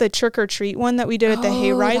call out the trick or treat one that we did at the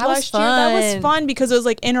Hayride last year. That was fun because it was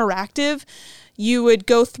like interactive. You would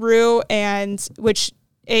go through which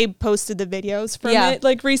Abe posted the videos from it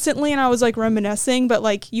like recently, and I was like reminiscing, but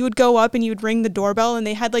like you would go up and you would ring the doorbell, and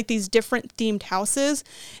they had like these different themed houses,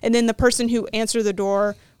 and then the person who answered the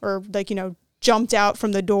door or like, jumped out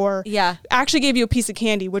from the door actually gave you a piece of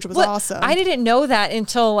candy, which was awesome. I didn't know that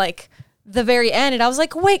until like the very end, and I was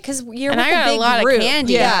like, wait, because you're with I got a big a lot group. of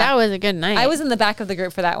candy. Yeah, that was a good night. I was in the back of the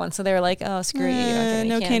group for that one, so they were like, oh, screw you, you don't get any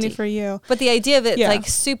no candy for you. But the idea of it, like,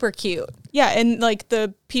 super cute. Yeah, and like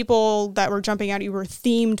the people that were jumping out, you were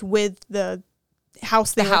themed with the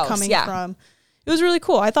house they were coming from. it was really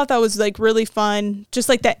cool. I thought that was like really fun. Just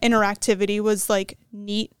like that interactivity was like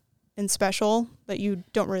neat and special that you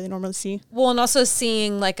don't really normally see. Well, and also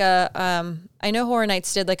seeing like I know Horror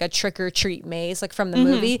Nights did like a trick or treat maze, like from the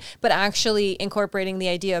movie, but actually incorporating the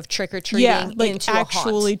idea of trick or treating like into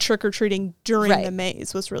actually trick or treating during the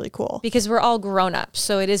maze was really cool. Because we're all grown up,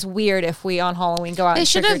 so it is weird if we on Halloween go out. They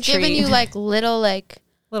should have given you like little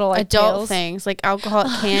adult pills. Things like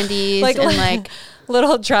alcoholic candies and like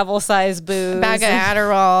little travel size booze, bag of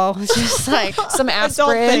Adderall, just like some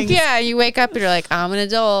aspirin. Yeah, you wake up and you're like, I'm an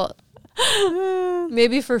adult.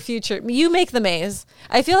 Maybe for future, you make the maze.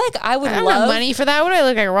 I feel like I don't have money for that. Would I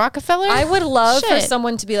look like Rockefeller? I would love for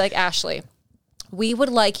someone to be like, Ashley, we would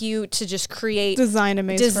like you to just design a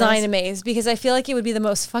maze, because I feel like it would be the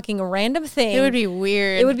most fucking random thing. It would be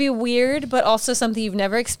weird. It would be weird, but also something you've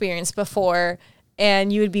never experienced before.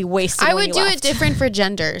 And you would be wasted. I would do it different for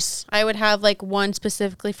genders. I would have like one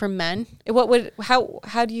specifically for men.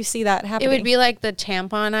 How do you see that happening? It would be like the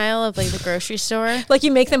tampon aisle of like the grocery store. Like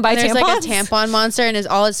you make them buy tampons. There's like a tampon monster, and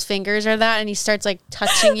all his fingers are that, and he starts like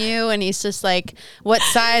touching you, and he's just like, "What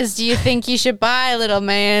size do you think you should buy, little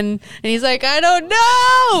man?" And he's like, "I don't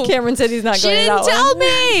know." Cameron said he's not going to that one. She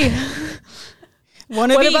didn't tell me.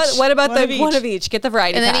 What about one of each? Get the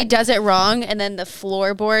variety. And then pack. he does it wrong, and then the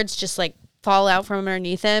floorboards just like fall out from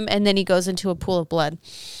underneath him, and then he goes into a pool of blood.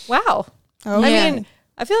 Wow. Oh, I mean,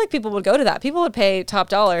 I feel like people would go to that. People would pay top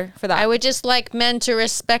dollar for that. I would just like men to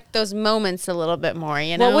respect those moments a little bit more,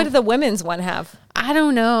 you know? What would the women's one have? I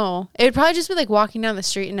don't know. It would probably just be like walking down the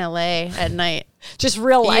street in LA at night. Just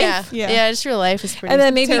real life? Yeah, just real life is pretty. And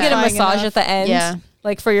then maybe get a massage at the end. Yeah.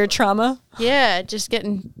 Like for your trauma. Yeah, just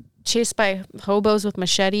getting chased by hobos with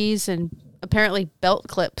machetes and apparently belt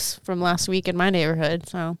clips from last week in my neighborhood.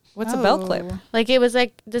 So what's a belt clip? Like it was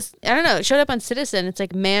like this, I don't know, it showed up on Citizen. It's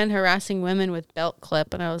like man harassing women with belt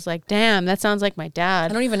clip, and I was like, damn, that sounds like my dad.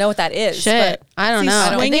 I don't even know what that is. Shit, but I don't know.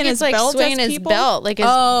 I think it's like swinging his belt. Like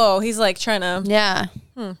he's like trying to. Yeah.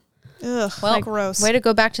 Ugh, well, like, gross. Way to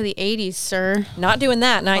go back to the 80s, sir. Not doing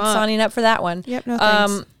that. Not signing up for that one. Yep, no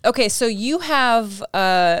thanks. Okay, so you have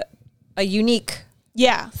a unique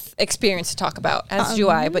experience to talk about, as do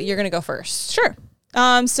I, but you're going to go first. Sure.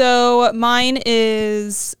 So mine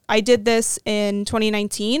is, I did this in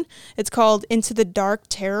 2019. It's called Into the Dark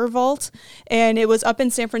Terror Vault, and it was up in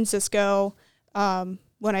San Francisco. When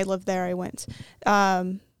I lived there, I went.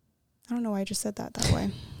 I don't know why I just said that way.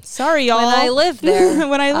 Sorry, y'all. When I lived there,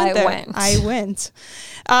 I went.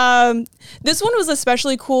 This one was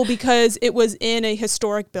especially cool because it was in a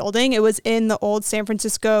historic building. It was in the old San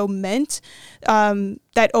Francisco Mint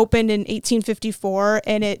that opened in 1854,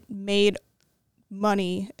 and it made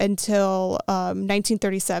money until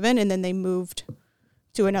 1937, and then they moved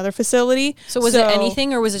to another facility. So was it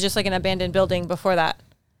anything, or was it just like an abandoned building before that?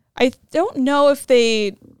 I don't know if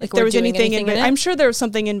there was anything in it. I'm sure there was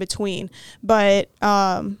something in between, but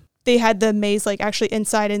they had the maze like actually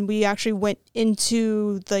inside, and we actually went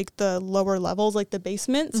into like the lower levels, like the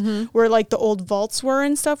basements where like the old vaults were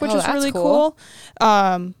and stuff, which was really cool.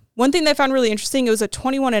 One thing that I found really interesting, it was a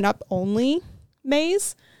 21 and up only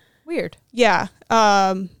maze. Weird. Yeah.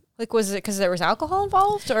 Like, was it because there was alcohol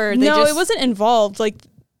involved, or no? It wasn't involved. Like,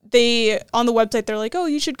 on the website, they're like, oh,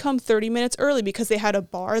 you should come 30 minutes early because they had a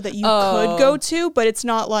bar that you could go to, but it's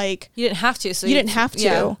not like you didn't have to. So you didn't have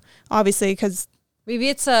to, obviously, because maybe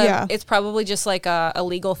it's it's probably just like a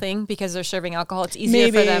legal thing because they're serving alcohol. It's easier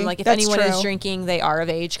for them. Like if anyone is drinking, they are of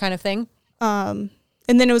age, kind of thing. And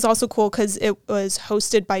then it was also cool because it was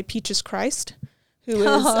hosted by Peaches Christ, who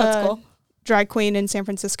is a drag queen in San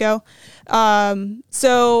Francisco.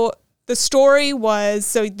 So the story was,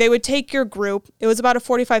 so they would take your group. It was about a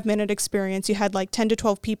 45-minute experience. You had like 10 to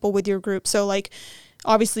 12 people with your group. So like,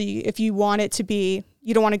 obviously, if you want it to be,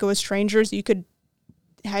 you don't want to go with strangers, you could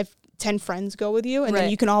have 10 friends go with you, and then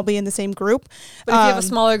you can all be in the same group. But if you have a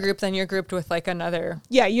smaller group, then you're grouped with like another.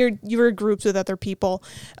 Yeah, you're grouped with other people.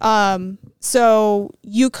 So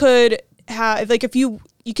you could have, like, if you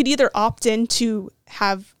could either opt in to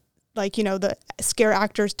have, like, you know, the scare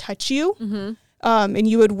actors touch you. And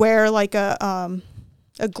you would wear like a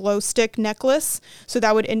glow stick necklace, so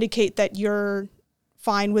that would indicate that you're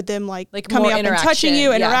fine with them, like coming up and touching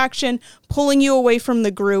you, interaction, pulling you away from the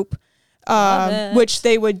group, which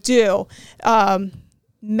they would do.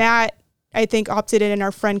 Matt, I think, opted in, and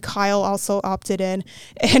our friend Kyle also opted in,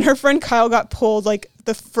 and our friend Kyle got pulled like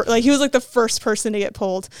he was like the first person to get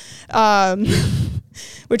pulled,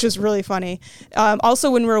 which was really funny. Also,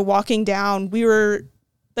 when we were walking down, we were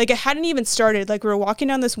like, it hadn't even started. Like, we were walking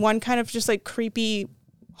down this one kind of just like creepy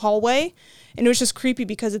hallway, and it was just creepy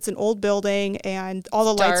because it's an old building and all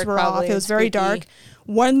the lights were off. It was very dark.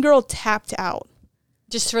 One girl tapped out.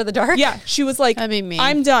 Just for the dark? Yeah. She was like, That'd be me.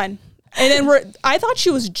 I'm done. And then I thought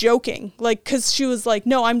she was joking, like, because she was like,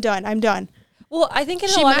 no, I'm done. Well, I think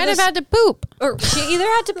she might have had to poop. Or she either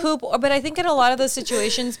had to poop, but I think in a lot of those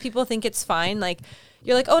situations, people think it's fine. Like,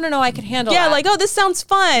 you're like, oh, no, I can handle that. Yeah, like, oh, this sounds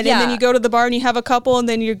fun. Yeah. And then you go to the bar and you have a couple, and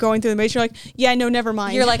then you're going through the maze. You're like, yeah, no, never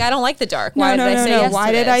mind. You're like, I don't like the dark. Why did I say yes to this?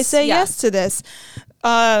 Why did I say yes to this?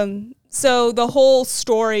 So the whole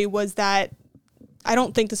story was that, I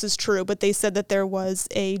don't think this is true, but they said that there was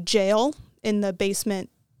a jail in the basement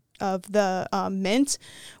of the Mint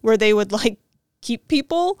where they would, like, keep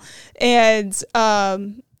people and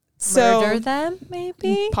so murder them,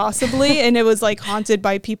 maybe, possibly. And it was like haunted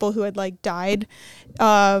by people who had like died.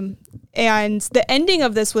 And the ending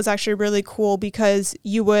of this was actually really cool because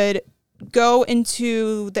you would go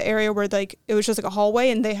into the area where like it was just like a hallway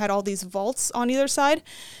and they had all these vaults on either side.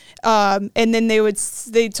 And then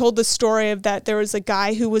they told the story of that there was a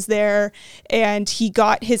guy who was there and he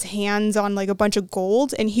got his hands on like a bunch of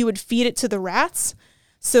gold and he would feed it to the rats.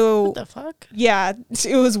 So what the fuck? Yeah,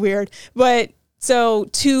 it was weird. But so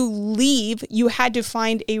to leave, you had to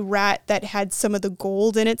find a rat that had some of the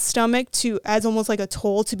gold in its stomach as almost like a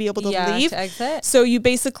toll to be able to leave. To exit. So you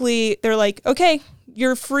basically, they're like, okay,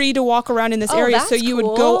 you're free to walk around in this area. So you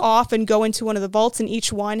would go off and go into one of the vaults, and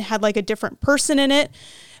each one had like a different person in it.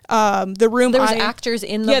 The room there was actors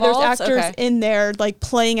in the vaults? There's actors in there like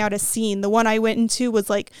playing out a scene. The one I went into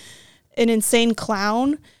was like an insane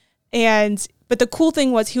clown, but the cool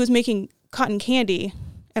thing was he was making cotton candy.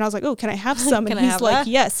 And I was like, oh, can I have some? And he's like,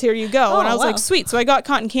 yes, here you go. And I was like, sweet. So I got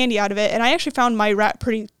cotton candy out of it. And I actually found my rat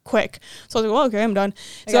pretty quick. So I was like, well, okay, I'm done.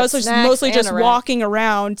 So I was just mostly just walking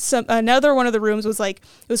around. Another one of the rooms was like,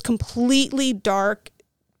 it was completely dark,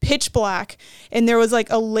 pitch black. And there was like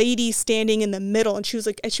a lady standing in the middle. And she was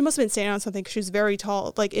like, she must have been standing on something because she was very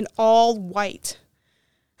tall, like in all white.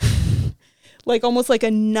 Like almost like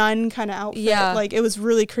a nun kind of outfit. Yeah. Like it was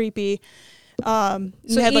really creepy. So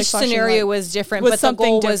each scenario was different, but the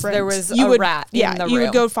goal was there was a rat in the room. You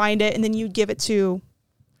would go find it, and then you'd give it to,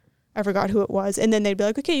 I forgot who it was, and then they'd be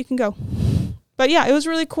like, okay, you can go. But yeah, it was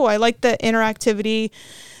really cool. I liked the interactivity.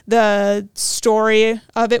 The story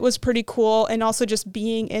of it was pretty cool, and also just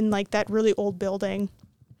being in like that really old building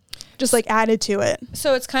just like added to it.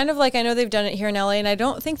 So it's kind of like, I know they've done it here in LA, and I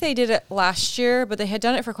don't think they did it last year, but they had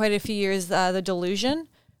done it for quite a few years, The Delusion,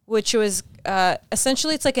 which was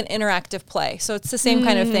essentially it's like an interactive play. So it's the same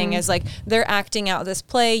kind of thing as like they're acting out this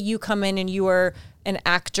play. You come in and you are an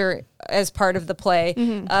actor as part of the play.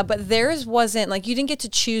 But theirs wasn't like, you didn't get to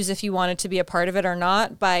choose if you wanted to be a part of it or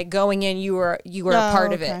not. By going in, you were a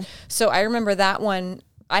part of it. So I remember that one.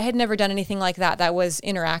 I had never done anything like that. That was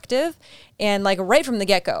interactive. And like right from the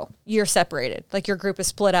get-go, you're separated. Like your group is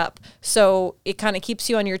split up. So it kind of keeps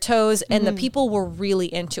you on your toes. And the people were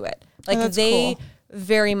really into it. Like they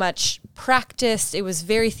very much practiced. It was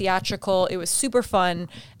very theatrical. It was super fun.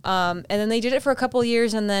 And then they did it for a couple of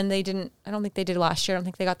years, and then they didn't, I don't think they did last year. I don't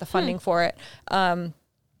think they got the funding for it.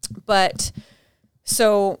 But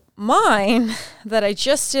so mine that I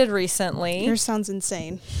just did recently. Yours sounds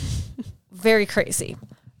insane. Very crazy.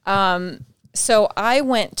 So I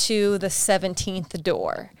went to the 17th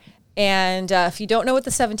Door. And if you don't know what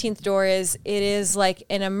the 17th Door is, it is like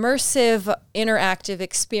an immersive, interactive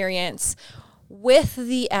experience with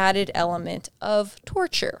the added element of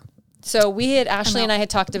torture. So we had, Ashley and I had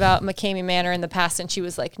talked about McCamey Manor in the past, and she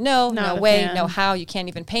was like, no way, no how, you can't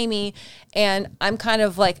even pay me. And I'm kind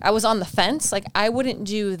of like, I was on the fence. Like, I wouldn't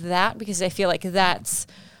do that because I feel like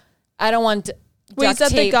I don't want to. Wait, is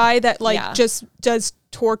that the guy that like just does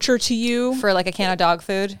torture to you? For like a can of dog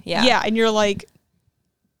food? Yeah. Yeah, and you're like.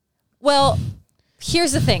 Well,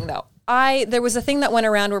 here's the thing though. There was a thing that went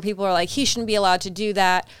around where people are like, he shouldn't be allowed to do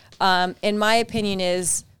that. And my opinion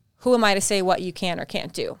is, who am I to say what you can or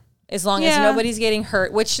can't do? As long as nobody's getting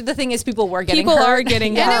hurt, which the thing is, people were getting hurt. People are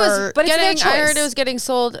getting hurt. And it was, but I heard it was getting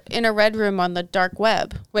sold in a red room on the dark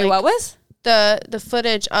web. Wait, what was? The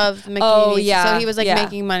footage of McCamey. Oh, yeah. So he was like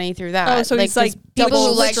making money through that. Oh, so he's like people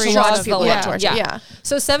who like to watch people get torture. Yeah.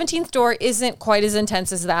 So 17th Door isn't quite as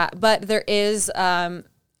intense as that, but there is,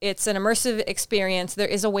 it's an immersive experience. There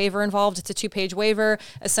is a waiver involved. It's a 2-page waiver.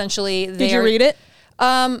 Essentially, did you read it?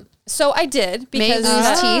 So I did because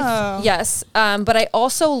teeth. Yes, but I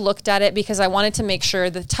also looked at it because I wanted to make sure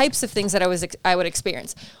the types of things that I would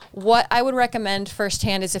experience. What I would recommend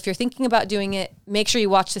firsthand is if you're thinking about doing it, make sure you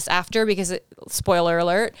watch this after because spoiler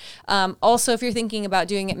alert. Also, if you're thinking about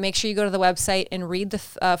doing it, make sure you go to the website and read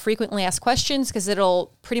the frequently asked questions because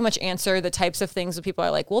it'll pretty much answer the types of things that people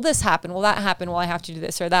are like, will this happen? Will that happen? Will I have to do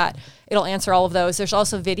this or that? It'll answer all of those. There's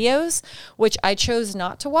also videos, which I chose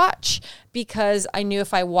not to watch because I knew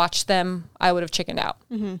if I watched watched them, I would have chickened out.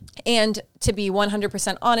 And to be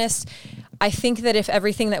 100% honest, I think that if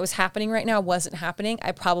everything that was happening right now wasn't happening,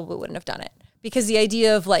 I probably wouldn't have done it. Because the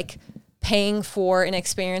idea of like paying for an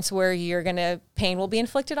experience where pain will be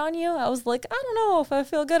inflicted on you, I was like, I don't know if I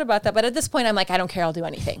feel good about that. But at this point, I'm like, I don't care, I'll do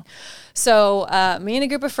anything. So me and a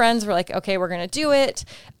group of friends were like, okay, we're going to do it.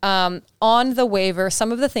 On the waiver,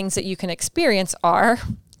 some of the things that you can experience are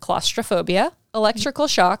claustrophobia, electrical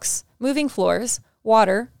shocks, moving floors,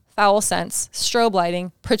 water, foul scents, strobe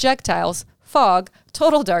lighting, projectiles, fog,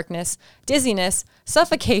 total darkness, dizziness,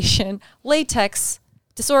 suffocation, latex,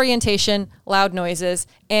 disorientation, loud noises,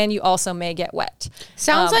 and you also may get wet.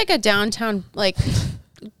 Sounds like a downtown like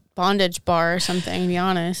bondage bar or something, to be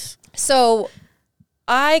honest. So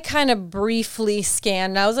I kind of briefly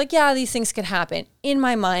scanned. I was like, yeah, these things could happen. In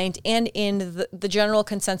my mind and in the general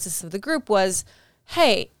consensus of the group was,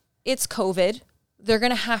 hey, it's COVID. They're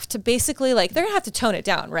going to have to basically they're going to have to tone it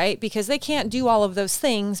down, right? Because they can't do all of those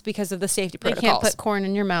things because of the safety protocols. They can't put corn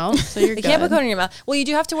in your mouth, so you're good. They can't put corn in your mouth. Well, you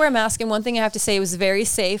do have to wear a mask. And one thing I have to say, it was very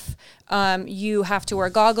safe. You have to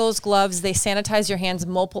wear goggles, gloves. They sanitize your hands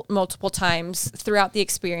multiple times throughout the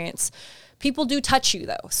experience. People do touch you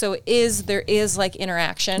though. So there is like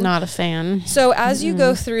interaction. Not a fan. So as you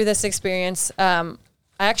go through this experience, I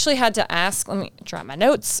actually had to ask, let me drop my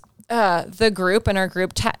notes, the group and our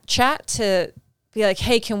group chat to be like,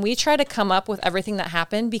 hey, can we try to come up with everything that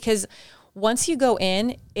happened? Because once you go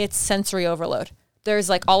in, it's sensory overload. There's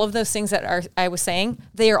like all of those things that I was saying,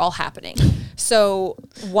 they are all happening. So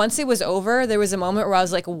once it was over, there was a moment where I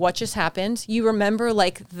was like, what just happened? You remember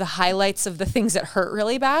like the highlights of the things that hurt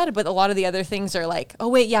really bad, but a lot of the other things are like, oh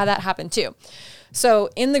wait, yeah, that happened too. So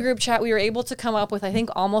in the group chat, we were able to come up with, I think,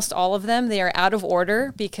 almost all of them. They are out of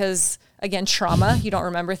order because, again, trauma. You don't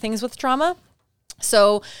remember things with trauma.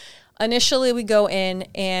 So initially, we go in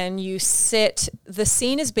and you sit. The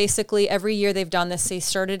scene is basically, every year they've done this, they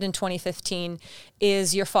started in 2015,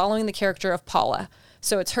 is you're following the character of Paula.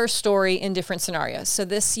 So it's her story in different scenarios. So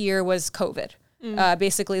this year was COVID.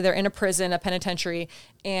 Basically, they're in a prison, a penitentiary,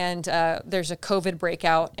 and there's a COVID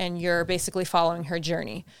breakout, and you're basically following her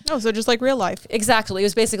journey. Oh, so just like real life. Exactly. It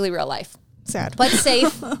was basically real life. Sad. But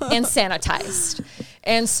safe and sanitized.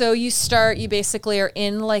 And so you basically are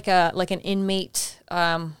in like an inmate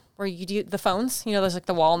where you do the phones, there's like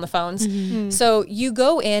the wall and the phones. So you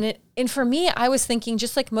go in, and for me, I was thinking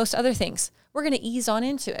just like most other things, we're going to ease on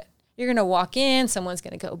into it. You're going to walk in, someone's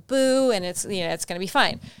going to go boo, and it's going to be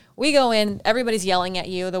fine. We go in, everybody's yelling at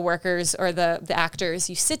you, the workers or the actors.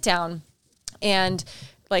 You sit down and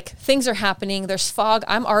like things are happening. There's fog.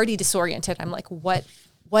 I'm already disoriented. I'm like, what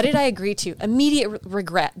did I agree to? Immediate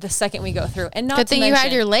regret the second we go through. And not good thing you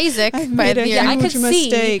had your LASIK. I could see.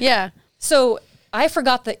 Mistake. Yeah. So I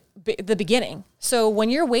forgot the beginning. So when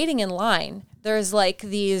you're waiting in line, there's like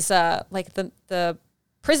these like the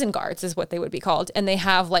prison guards is what they would be called, and they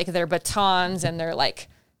have like their batons and their like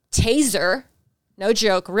taser, no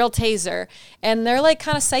joke, real taser, and they're like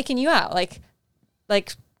kind of psyching you out, like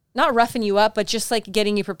not roughing you up, but just like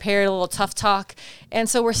getting you prepared, a little tough talk. And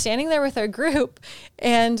so we're standing there with our group,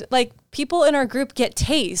 and like people in our group get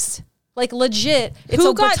tased. Like legit, it's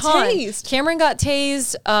Who a got baton. tased? Cameron got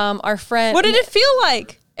tased. Our friend. What did it feel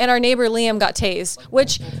like? And our neighbor Liam got tased,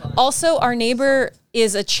 which also our neighbor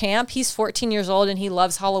is a champ. He's 14 years old and he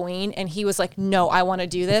loves Halloween. And he was like, no, I want to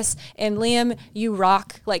do this. And Liam, you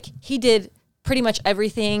rock. Like he did pretty much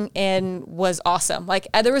everything and was awesome. Like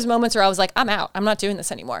there was moments where I was like, I'm out. I'm not doing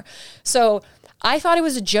this anymore. So I thought it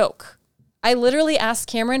was a joke. I literally asked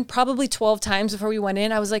Cameron probably 12 times before we went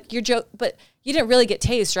in. I was like, you're joke, but you didn't really get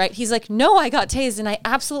tased, right? He's like, no, I got tased. And I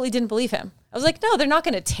absolutely didn't believe him. I was like, no, they're not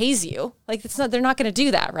going to tase you. Like they're not going to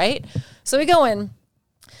do that. Right. So we go in,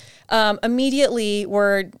 immediately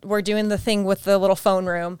we're doing the thing with the little phone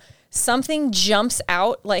room. Something jumps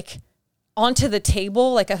out like onto the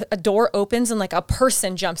table, like a door opens and like a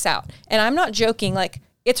person jumps out. And I'm not joking. Like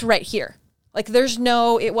it's right here. Like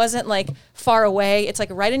it wasn't like far away. It's like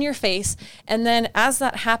right in your face. And then as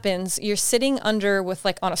that happens, you're sitting under with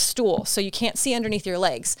like on a stool. So you can't see underneath your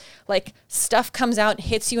legs. Like stuff comes out,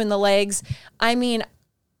 hits you in the legs. I mean,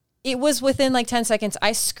 it was within like 10 seconds.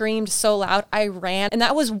 I screamed so loud. I ran. And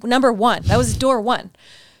that was number one. That was door one.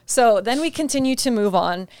 So then we continue to move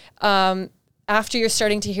on. After you're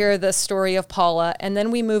starting to hear the story of Paula. And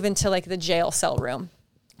then we move into like the jail cell room.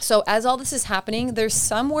 So as all this is happening, there's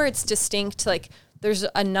somewhere it's distinct, like there's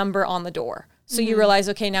a number on the door. So you realize,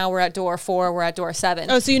 okay, now we're at door 4, we're at door 7.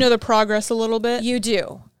 Oh, so you know the progress a little bit? You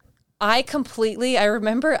do. I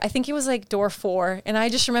remember, I think it was like door 4. And I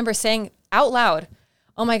just remember saying out loud,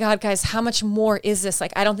 oh my God, guys, how much more is this?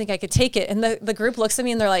 Like, I don't think I could take it. And the group looks at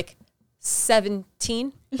me and they're like,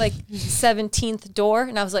 17, like 17th door.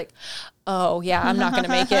 And I was like, oh yeah, I'm not going to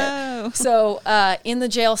make it. So in the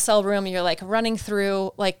jail cell room, you're like running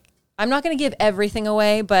through, like, I'm not going to give everything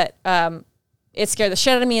away, but it scared the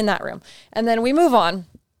shit out of me in that room. And then we move on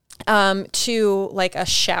to like a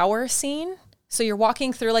shower scene. So you're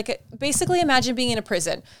walking through, like, basically imagine being in a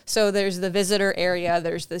prison. So there's the visitor area,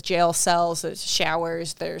 there's the jail cells, there's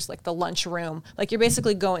showers, there's like the lunch room. Like you're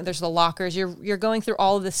basically going, there's the lockers. You're going through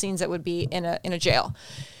all of the scenes that would be in a jail.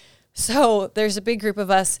 So there's a big group of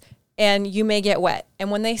us, and you may get wet.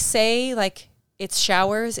 And when they say like it's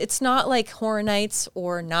showers, it's not like Horror Nights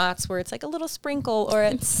or Knots where it's like a little sprinkle or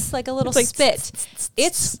it's like a little spit.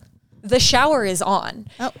 It's the shower is on.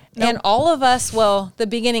 Oh, nope. And all of us, well, the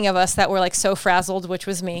beginning of us that were like so frazzled, which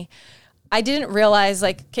was me, I didn't realize,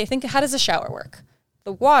 like, okay, think, how does a shower work?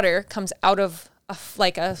 The water comes out of a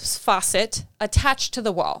faucet attached to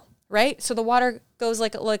the wall, right? So the water goes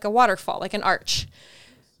like a waterfall, like an arch.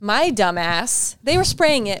 My dumbass, they were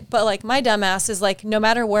spraying it, but like my dumbass is like, no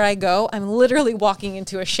matter where I go, I'm literally walking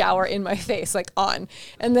into a shower in my face, like on.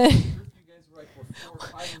 And then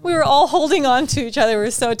we were all holding on to each other. We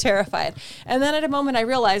were so terrified. And then at a moment I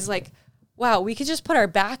realized, like, wow, we could just put our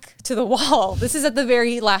back to the wall. This is at the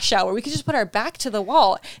very last shower. We could just put our back to the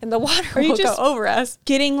wall and the water will go over us.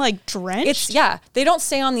 Getting like drenched? Yeah. They don't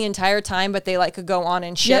stay on the entire time, but they like could go on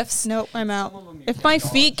in shifts. Yep. Nope, I'm out. If my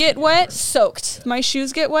feet get wet, soaked. If my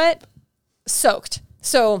shoes get wet, soaked.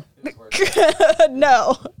 So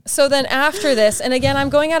no. So then after this, and again, I'm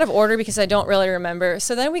going out of order because I don't really remember.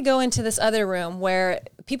 So then we go into this other room where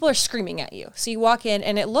people are screaming at you. So you walk in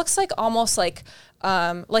and it looks like almost like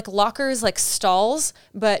lockers, like stalls,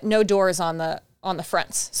 but no doors on the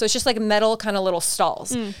fronts. So it's just like metal kind of little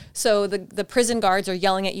stalls. So the prison guards are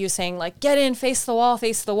yelling at you saying like, get in, face the wall,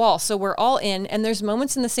 face the wall. So we're all in, and there's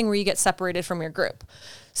moments in this thing where you get separated from your group.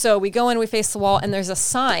 So we go in, we face the wall, and there's a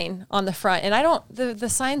sign on the front. And the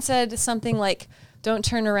sign said something like, don't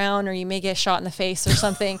turn around or you may get shot in the face or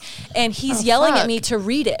something. And he's yelling at me to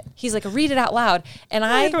read it. He's like, read it out loud. And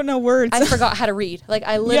I don't know words. I forgot how to read. Like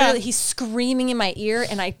I literally, he's screaming in my ear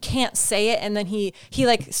and I can't say it. And then he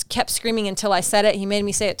like kept screaming until I said it. He made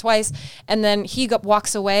me say it twice. And then he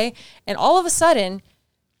walks away. And all of a sudden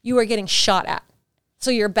you are getting shot at. So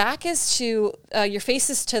your back is to, your face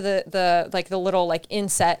is to the little like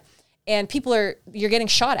inset, and you're getting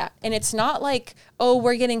shot at. And it's not like, oh,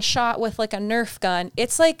 we're getting shot with like a Nerf gun.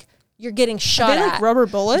 It's like you're getting shot at. Are they like rubber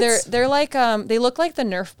bullets? They're like, they look like the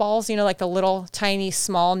Nerf balls, you know, like the little tiny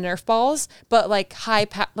small Nerf balls, but like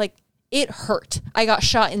like it hurt. I got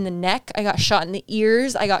shot in the neck. I got shot in the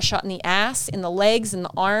ears. I got shot in the ass, in the legs, in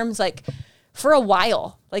the arms, like for a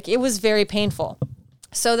while. Like it was very painful.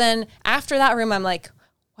 So then after that room, I'm like,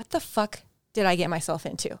 what the fuck did I get myself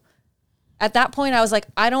into? At that point, I was like,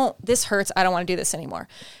 this hurts. I don't want to do this anymore.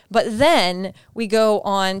 But then we go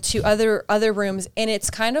on to other rooms, and it's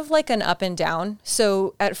kind of like an up and down.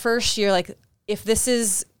 So at first you're like, if this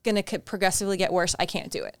is going to progressively get worse, I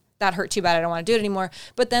can't do it. That hurt too bad. I don't want to do it anymore.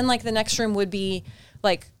 But then like the next room would be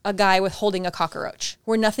like a guy with holding a cockroach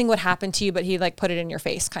where nothing would happen to you, but he'd like put it in your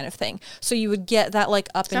face kind of thing. So you would get that like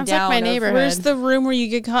up and down. Sounds like my neighborhood. Where's the room where you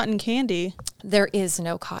get cotton candy? There is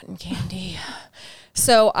no cotton candy.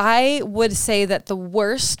 So I would say that the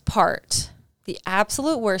worst part, the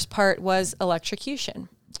absolute worst part, was electrocution.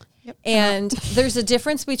 Yep. And there's a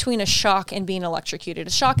difference between a shock and being electrocuted.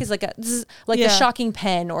 A shock is like the shocking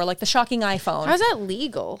pen or like the shocking iPhone. How's that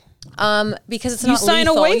legal? Because it's not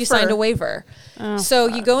lethal. You signed a waiver. Oh, so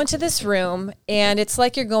you go into this room and it's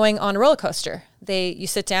like you're going on a roller coaster. You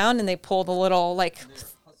sit down and they pull the little like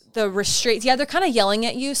the restraints. Yeah, they're kind of yelling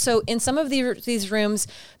at you. So in some of these rooms,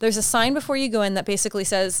 there's a sign before you go in that basically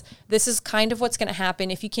says, this is kind of what's going to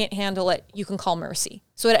happen. If you can't handle it, you can call mercy.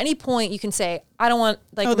 So at any point you can say, I don't want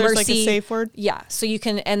mercy. There's like a safe word? Yeah. So you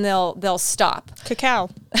can, and they'll stop. Cacao.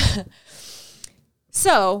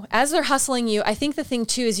 So as they're hustling you, I think the thing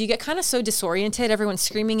too is you get kind of so disoriented. Everyone's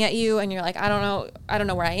screaming at you and you're like, I don't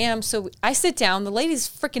know where I am. So I sit down, the lady's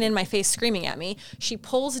freaking in my face screaming at me. She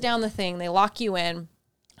pulls down the thing, they lock you in.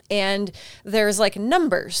 And there's like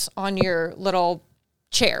numbers on your little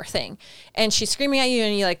chair thing. And she's screaming at you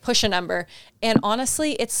and you like push a number. And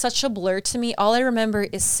honestly, it's such a blur to me. All I remember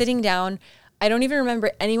is sitting down. I don't even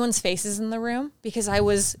remember anyone's faces in the room because I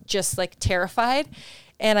was just like terrified.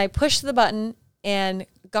 And I pushed the button and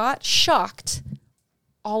got shocked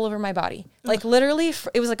all over my body. Like literally,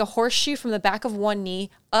 it was like a horseshoe from the back of one knee,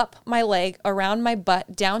 up my leg, around my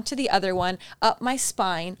butt, down to the other one, up my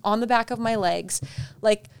spine, on the back of my legs.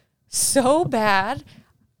 Like, so bad,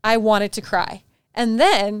 I wanted to cry. And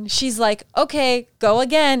then she's like, okay, go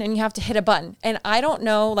again. And you have to hit a button. And I don't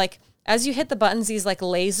know, like, as you hit the buttons, these like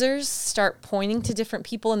lasers start pointing to different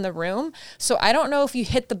people in the room. So I don't know if you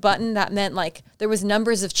hit the button that meant like there was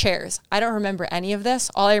numbers of chairs. I don't remember any of this.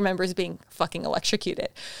 All I remember is being fucking electrocuted.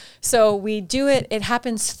 So we do it. It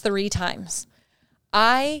happens 3 times.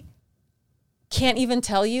 I can't even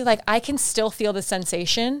tell you, like I can still feel the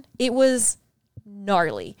sensation. It was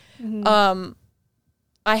gnarly. Mm-hmm.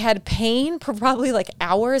 I had pain for probably like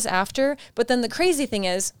hours after. But then the crazy thing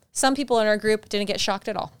is some people in our group didn't get shocked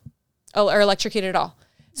at all. Or electrocuted at all.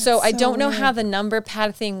 So I don't know how the number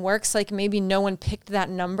pad thing works. Like maybe no one picked that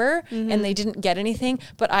number and they didn't get anything.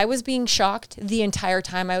 But I was being shocked the entire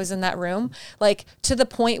time I was in that room. Like to the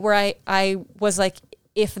point where I was like,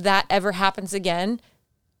 if that ever happens again,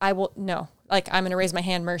 I will, no. Like I'm going to raise my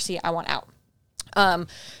hand, mercy, I want out.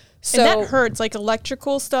 So and that hurts, like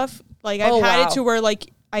electrical stuff. Like I've had it to where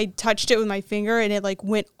like I touched it with my finger and it like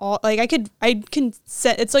went all like I can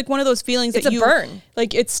set. It's like one of those feelings it's that a burn.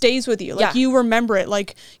 Like it stays with you. Like you remember it.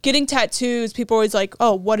 Like getting tattoos, people are always like,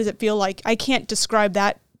 oh, what does it feel like? I can't describe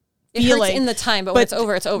that feeling. It hurts in the time, but when it's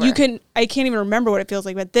over, it's over. I can't even remember what it feels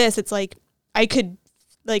like. But this, it's like I could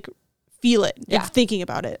like feel it thinking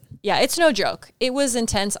about it. Yeah, it's no joke. It was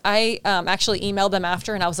intense. I actually emailed them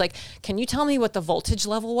after and I was like, can you tell me what the voltage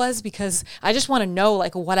level was? Because I just want to know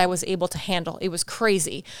like what I was able to handle. It was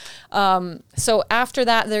crazy. So after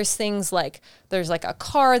that, there's things like, there's like a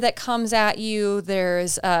car that comes at you.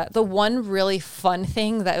 There's the one really fun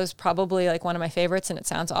thing that was probably like one of my favorites and it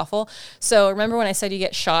sounds awful. So remember when I said you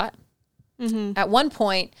get shot? Mm-hmm. At one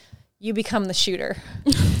point, you become the shooter.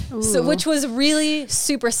 So, which was really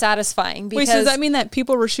super satisfying. Because, wait, so does that mean that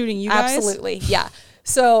people were shooting you guys? Absolutely, yeah.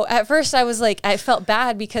 So at first I was like, I felt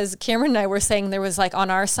bad because Cameron and I were saying there was like on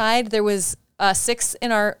our side, there was 6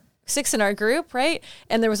 in our group, right?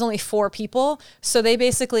 And there was only 4 people. So they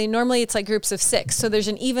basically, normally it's like groups of 6. So there's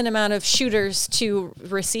an even amount of shooters to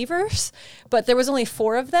receivers, but there was only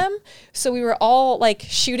 4 of them. So we were all like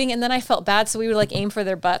shooting and then I felt bad. So we would like aim for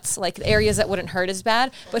their butts, like areas that wouldn't hurt as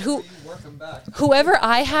bad. But whoever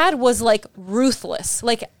I had was like ruthless.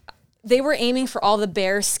 Like they were aiming for all the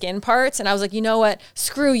bare skin parts. And I was like, you know what?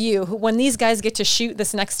 Screw you. When these guys get to shoot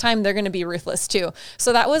this next time, they're going to be ruthless too.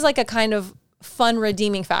 So that was like a kind of fun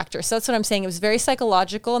redeeming factor. So that's what I'm saying. It was very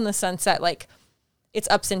psychological in the sense that like it's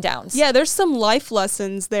ups and downs. Yeah, there's some life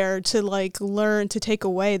lessons there to like learn to take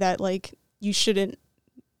away that like you shouldn't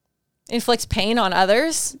inflict pain on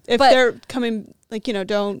others. If they're coming like, you know,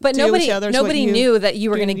 don't but deal with the others. Nobody knew that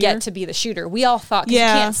you were going to get to be the shooter. We all thought, 'cause you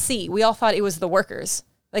can't see. We all thought it was the workers.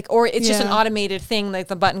 Like, or it's just an automated thing, like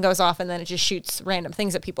the button goes off and then it just shoots random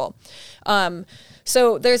things at people.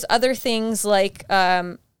 So there's other things like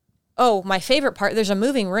my favorite part, there's a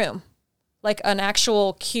moving room, like an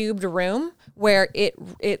actual cubed room where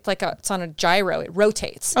it's on a gyro, it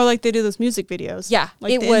rotates. Oh, like they do those music videos. Yeah,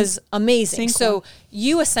 like it was amazing. So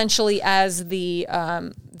you essentially as the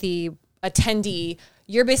attendee,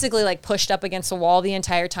 you're basically like pushed up against a wall the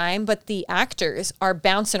entire time, but the actors are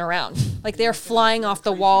bouncing around. Like they're flying off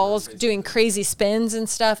the walls, doing crazy spins and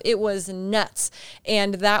stuff. It was nuts.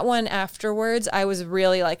 And that one afterwards, I was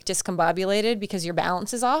really like discombobulated because your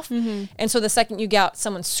balance is off. Mm-hmm. And so the second you get out,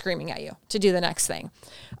 someone's screaming at you to do the next thing.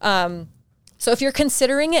 So if you're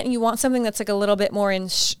considering it and you want something that's like a little bit more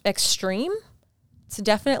extreme, it's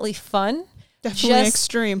definitely fun. Definitely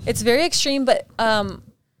extreme. It's very extreme, but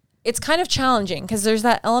it's kind of challenging because there's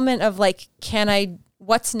that element of like,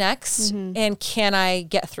 what's next and can I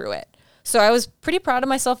get through it? So I was pretty proud of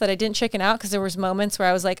myself that I didn't chicken out because there was moments where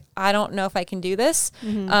I was like, I don't know if I can do this.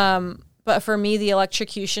 Mm-hmm. But for me, the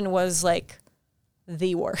electrocution was like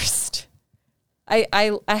the worst.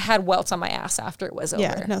 I had welts on my ass after it was over.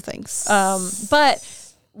 Yeah, no thanks.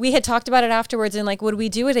 But we had talked about it afterwards and like, would we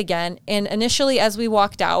do it again? And initially as we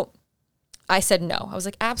walked out, I said no. I was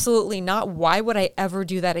like, absolutely not. Why would I ever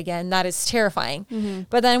do that again? That is terrifying. Mm-hmm.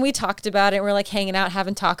 But then we talked about it and we're like hanging out,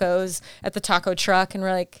 having tacos at the taco truck. And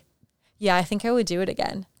we're like, yeah, I think I would do it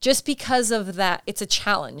again. Just because of that, it's a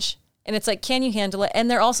challenge. And it's like, can you handle it?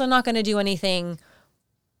 And they're also not going to do anything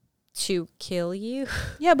to kill you.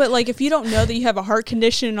 Yeah, but like if you don't know that you have a heart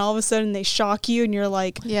condition and all of a sudden they shock you and you're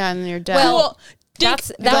like, yeah, and you're dead. Well,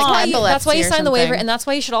 that's why you sign the waiver, and that's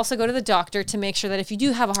why you should also go to the doctor to make sure that if you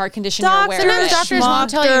do have a heart condition, you're aware of it. Doctors won't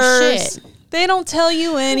tell you shit. They don't tell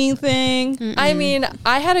you anything. Mm-mm. I mean,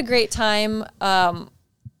 I had a great time.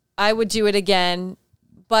 I would do it again.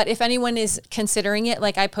 But if anyone is considering it,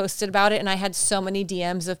 like I posted about it and I had so many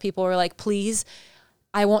DMs of people who were like, please,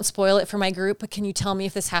 I won't spoil it for my group, but can you tell me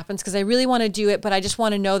if this happens? Because I really want to do it, but I just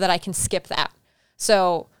want to know that I can skip that.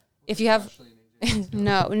 So if you have...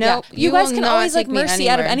 No. Yeah. You guys can always like mercy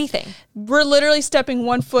out of anything. We're literally stepping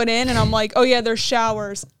one foot in and I'm like, oh yeah, there's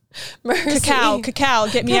showers. Cacao,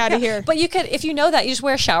 get me out of here. But you could, if you know that, you just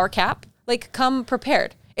wear a shower cap. Like, come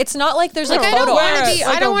prepared. It's not like there's like I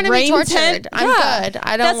don't want to be tortured. Tent? I'm good.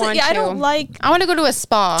 I don't want to. I don't like. I want to go to a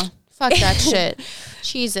spa. Fuck that shit.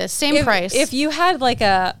 Jesus, same price. If you had like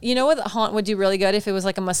you know what the haunt would do really good if it was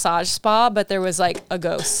like a massage spa, but there was like a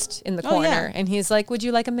ghost in the corner, and he's like, "Would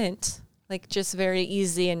you like a mint?" Like just very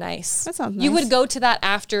easy and nice. That sounds nice. You would go to that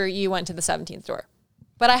after you went to the 17th door,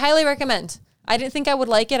 but I highly recommend. I didn't think I would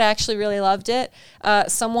like it. I actually really loved it. A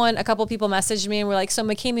couple people messaged me and were like, "So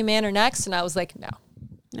McCamey Manor next?" And I was like, No.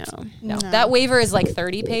 That waiver is like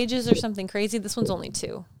 30 pages or something crazy. This one's only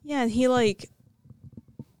 2. Yeah, and he like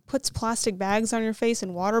puts plastic bags on your face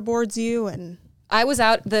and waterboards you, and I was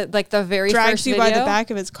out the very drags first you video, by the back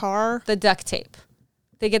of his car. The duct tape.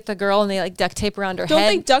 They get the girl and they like duct tape around her Don't head.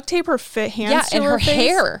 they duct tape her hands to and her face?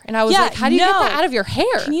 hair. And I was like, how do you get that out of your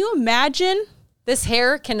hair? Can you imagine? This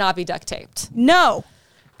hair cannot be duct taped. No.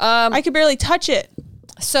 I could barely touch it.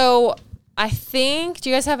 So I think, do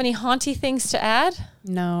you guys have any haunty things to add?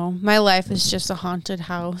 No, my life is just a haunted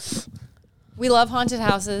house. We love haunted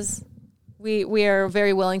houses. We are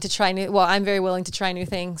very willing to try I'm very willing to try new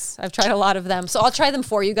things. I've tried a lot of them. So I'll try them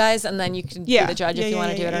for you guys, and then you can be the judge if you want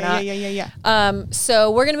to do it or not. Yeah. So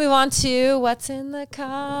we're going to move on to what's in the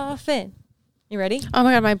coffin. You ready? Oh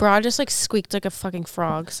my God, my bra just like squeaked like a fucking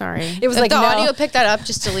frog. Sorry. It was if like the no. audio picked that up,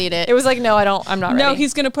 just delete it. It was like, no, I'm not ready. No,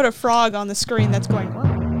 he's going to put a frog on the screen that's going.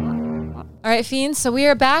 All right, Fiend. So we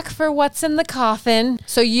are back for what's in the coffin.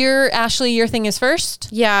 So Ashley, your thing is first?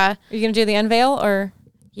 Yeah. Are you going to do the unveil or?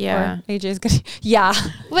 Yeah. Or AJ's going to? Yeah.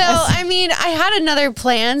 Well, I mean, I had another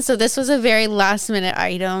plan, so this was a very last minute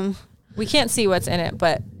item. We can't see what's in it,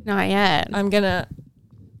 but. Not yet. I'm going to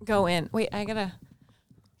go in. Wait, can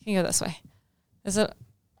you go this way? Is it?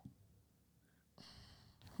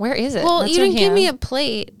 Where is it? Well, you didn't give me a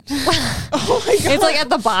plate. Oh my God. It's like at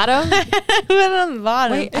the bottom. Put it on the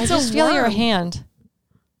bottom. Wait, I just feel your hand.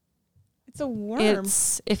 It's a worm.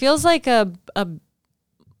 It feels like a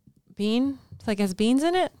bean. It's like it has beans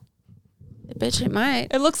in it. Bitch, it might.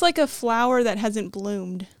 It looks like a flower that hasn't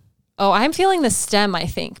bloomed. Oh, I'm feeling the stem, I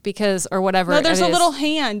think, or whatever. No, there's a little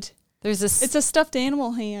hand. There's this. It's a stuffed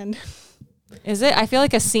animal hand. Is it? I feel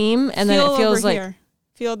like a seam, and then it feels like. Here.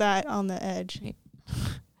 Feel that on the edge.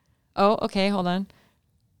 Oh, okay. Hold on.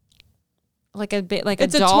 Like a bit, like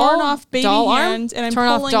it's a doll. It's a torn off baby doll hand, arm? and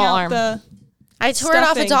I'm pulling out the. I tore it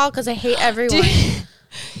off a doll because I hate everyone.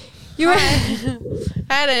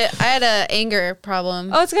 I had a anger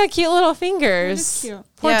problem. Oh, it's got cute little fingers. It is cute.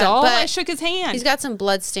 Poor doll. But I shook his hand. He's got some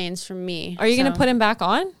blood stains from me. Are you going to put him back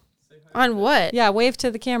on? On what? Yeah, wave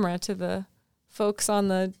to the camera, to the folks on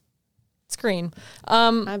the screen.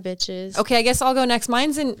 My bitches. Okay, I guess I'll go next.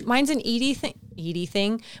 Mine's an eating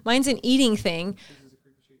thing. Mine's an eating thing.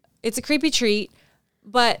 It's a creepy treat,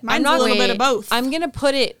 but mine's a little bit of both. I'm going to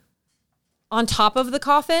put it on top of the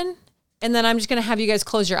coffin, and then I'm just going to have you guys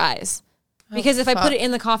close your eyes. Because if I put it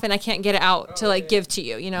in the coffin, I can't get it out to like give to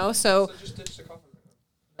you, you know? So just ditch the coffin.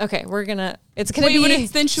 Okay, it's going to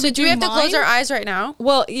be... So do we have to close our eyes right now?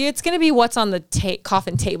 Well, it's going to be what's on the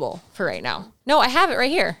coffin table for right now. No, I have it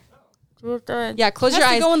right here. Yeah, close your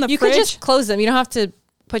eyes. Go in the you fridge? could just close them. You don't have to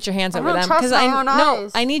put your hands over them. Because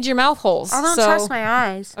I need your mouth holes. I don't trust my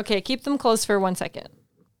eyes. Okay, keep them closed for 1 second.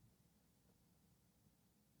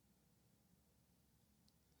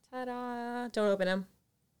 Ta-da. Don't open them.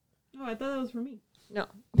 Oh, I thought that was for me. No.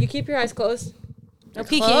 You keep your eyes closed. No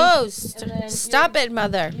peeking. Closed. Stop it,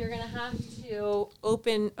 mother. You're going to have to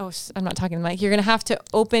open... Oh, I'm not talking to the mic. You're going to have to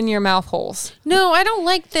open your mouth holes. No, I don't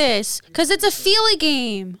like this. Because it's a feely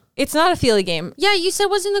game. It's not a feely game. Yeah, you said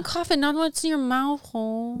what's in the coffin, not what's in your mouth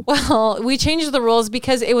hole. Well, we changed the rules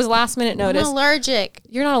because it was last minute notice. I'm allergic.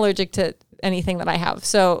 You're not allergic to anything that I have.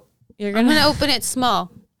 So I'm going to open it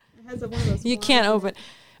small. It has one of those you can't open.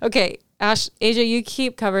 Okay, AJ, you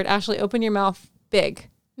keep covered. Ashley, open your mouth big.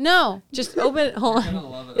 No. Just open it. Hold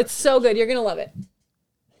on. It's so good. You're going to love it.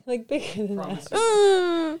 Like bigger than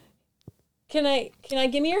that. Can I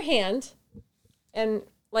give me your hand? And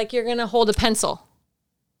like you're going to hold a pencil.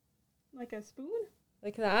 Like a spoon?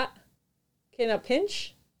 Like that. Okay, now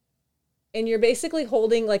pinch. And you're basically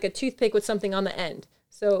holding like a toothpick with something on the end.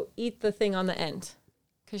 So eat the thing on the end.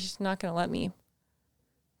 Because she's not going to let me.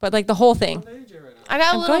 But like the whole thing. I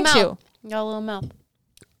got a little mouth. You got a little mouth.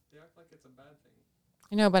 They act like it's a bad thing.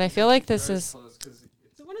 I know, but I feel like this is...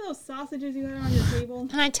 It's one of those sausages you had on your table.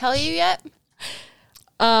 Can I tell you yet? You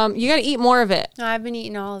got to eat more of it. No, I've been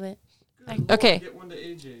eating all of it. Okay. Get one to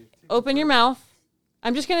AJ. Open your mouth.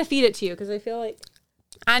 I'm just going to feed it to you because I feel like...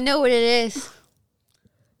 I know what it is.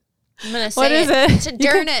 I'm going to say What is it? It's a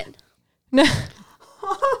durnit. No.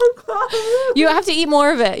 You have to eat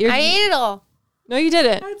more of it. I ate it all. No, you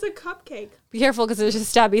didn't. It's a cupcake. Be careful because there's a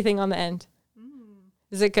stabby thing on the end.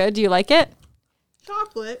 Is it good? Do you like it?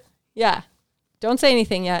 Chocolate. Yeah. Don't say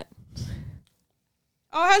anything yet.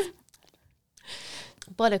 Oh, it has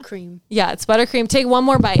Buttercream. Yeah, it's buttercream. Take one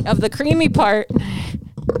more bite of the creamy part.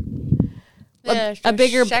 A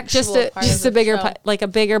bigger, just a bigger, like a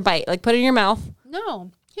bigger bite. Like put it in your mouth.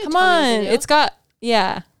 No. Come on. It's got,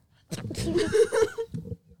 yeah.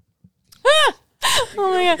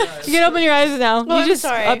 Oh my God. You can open your eyes now. Oh, you just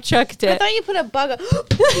upchucked it. I thought you put a bug.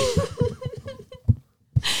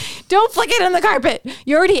 Don't flick it in the carpet.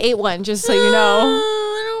 You already ate one, just so you know.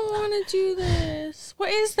 I don't want to do this. What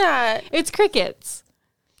is that? It's crickets.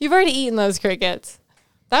 You've already eaten those crickets.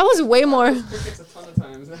 That was way more. Crickets a ton of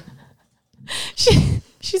times.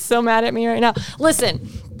 She's so mad at me right now. Listen,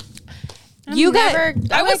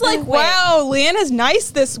 I was like, wow, Leanna's nice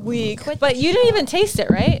this week. But you didn't even taste it,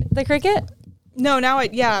 right? The cricket? No,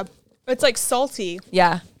 it's like salty.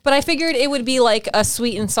 Yeah. But I figured it would be like a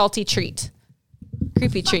sweet and salty treat.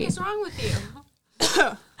 Creepy treat. What's wrong with you?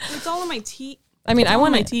 It's all in my teeth. I mean, I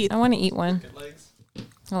want my teeth. I want to eat one. Cricket legs.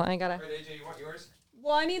 Hold on, I gotta. Right, AJ, you want yours?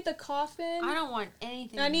 Well, I need the coffin. I don't want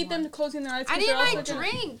anything. I need them closing their eyes. I 'cause need they're my also gonna-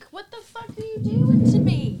 drink. What the fuck are you doing to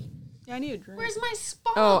me? Yeah, I need a drink. Where's my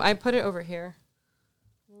spot? Oh, I put it over here.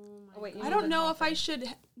 wait. I don't know if I should.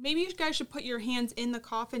 Maybe you guys should put your hands in the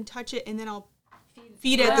coffin, touch it, and then I'll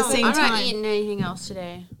feed it at the same I'm time. not eating anything else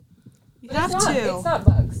today. You have to. It's not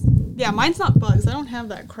bugs. Yeah, mine's not bugs. I don't have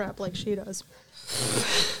that crap like she does.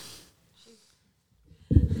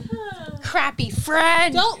 Crappy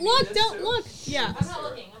friend. Don't look. Don't look. Yeah. I'm not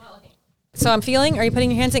looking. So I'm feeling. Are you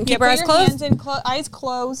putting your hands in? Keep your Put eyes your closed. hands in eyes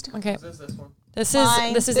closed. Okay. This one. This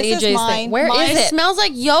Mine. is This is AJ's mine. thing. Where is Mine. It it? smells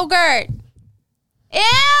like yogurt. Ew!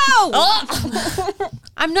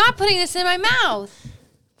 I'm not putting this in my mouth.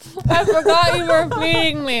 I forgot you were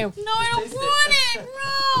feeding me. No, I don't want it.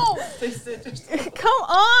 No. Taste it. Just Come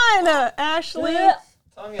on, Ashley.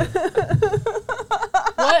 tongue it.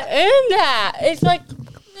 What is that? It's like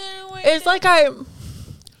it's like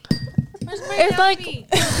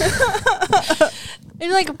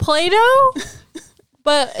it's like Play-Doh,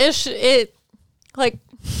 but it like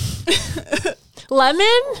lemon.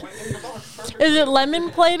 Is it lemon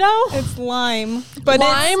Play-Doh? It's lime. But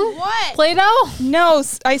Lime? What? Play-Doh? No,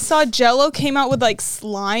 I saw Jello came out with like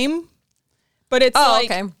slime. But it's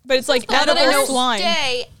okay. But it's like Now that I know- edible slime.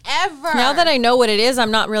 Day ever. Now that I know what it is,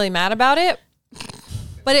 I'm not really mad about it.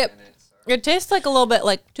 But it tastes like a little bit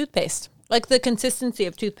like toothpaste, like the consistency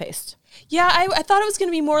of toothpaste. Yeah, I thought it was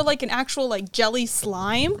gonna be more like an actual like jelly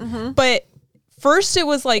slime. But first it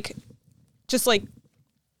was like just like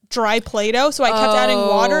dry Play-Doh, so I kept adding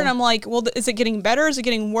water, and I'm like, well, is it getting better? Is it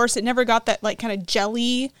getting worse? It never got that like kind of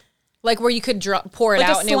jelly, Like where you could pour it like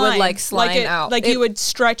out a and it would like slime out. Like you would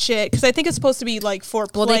stretch it because I think it's supposed to be like for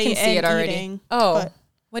play Well, they can see and it already. eating. Oh, but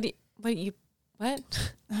what? I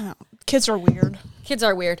don't know. Kids are weird. Kids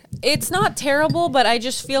are weird. It's not terrible, but I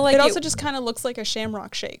just feel like It also just kind of looks like a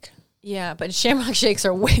Shamrock Shake. yeah. But Shamrock Shakes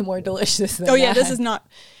are way more delicious than Oh yeah, that. this is not.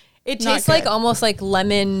 It not tastes like good. almost like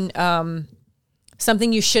lemon.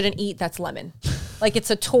 Something you shouldn't eat that's lemon. Like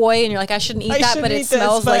it's a toy, and you're like, I shouldn't eat I that, shouldn't but it eat this,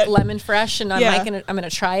 smells like but- lemon fresh, and I'm Yeah. like, I'm gonna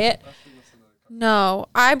try it. No,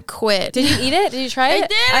 I quit. Did you eat it? Did you try it? I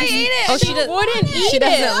did. I ate it. Oh, she She wouldn't eat She it.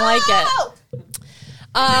 doesn't like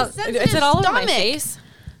it. sensitive Is it all over my stomach. face?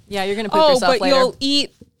 Yeah, you're gonna poop Oh, yourself but later. you'll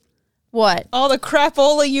eat What? all the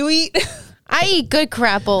crapola you eat. I eat good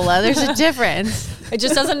crapola. There's a difference. It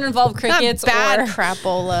just doesn't involve crickets Not bad or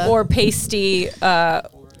crapola. or pasty.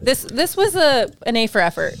 This was an A for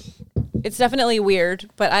effort. It's definitely weird,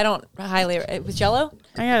 but I don't highly. It was Jello.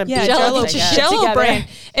 I gotta Yeah, beat Jell-O, Jello, get your shit Jello together. brand,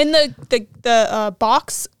 and the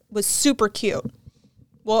box was super cute.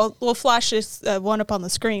 Well, we'll flash this one up on the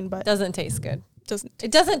screen, but Doesn't taste good. doesn't.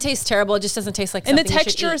 It doesn't taste terrible. It just doesn't taste like. And the something you should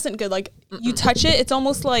texture eat. isn't good. Like you touch it, it's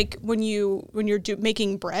almost like when you're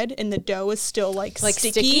making bread and the dough is still like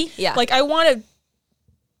sticky. Yeah. Like I want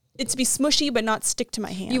it to be smushy but not stick to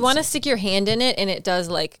my hands. You want to stick your hand in it, and it does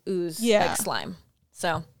like ooze Yeah. like slime.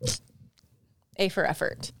 So, A for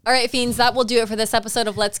effort. All right, fiends, that will do it for this episode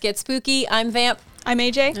of Let's Get Spooky. I'm Vamp, I'm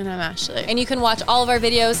AJ. And I'm Ashley. and you can watch all of our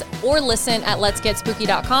videos or listen at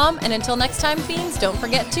letsgetspooky.com. And until next time, fiends, don't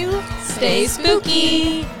forget to stay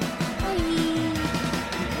spooky. Bye.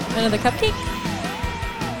 Another cupcake?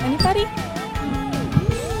 Anybody?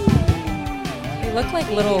 They look like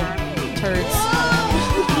little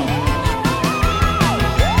turds.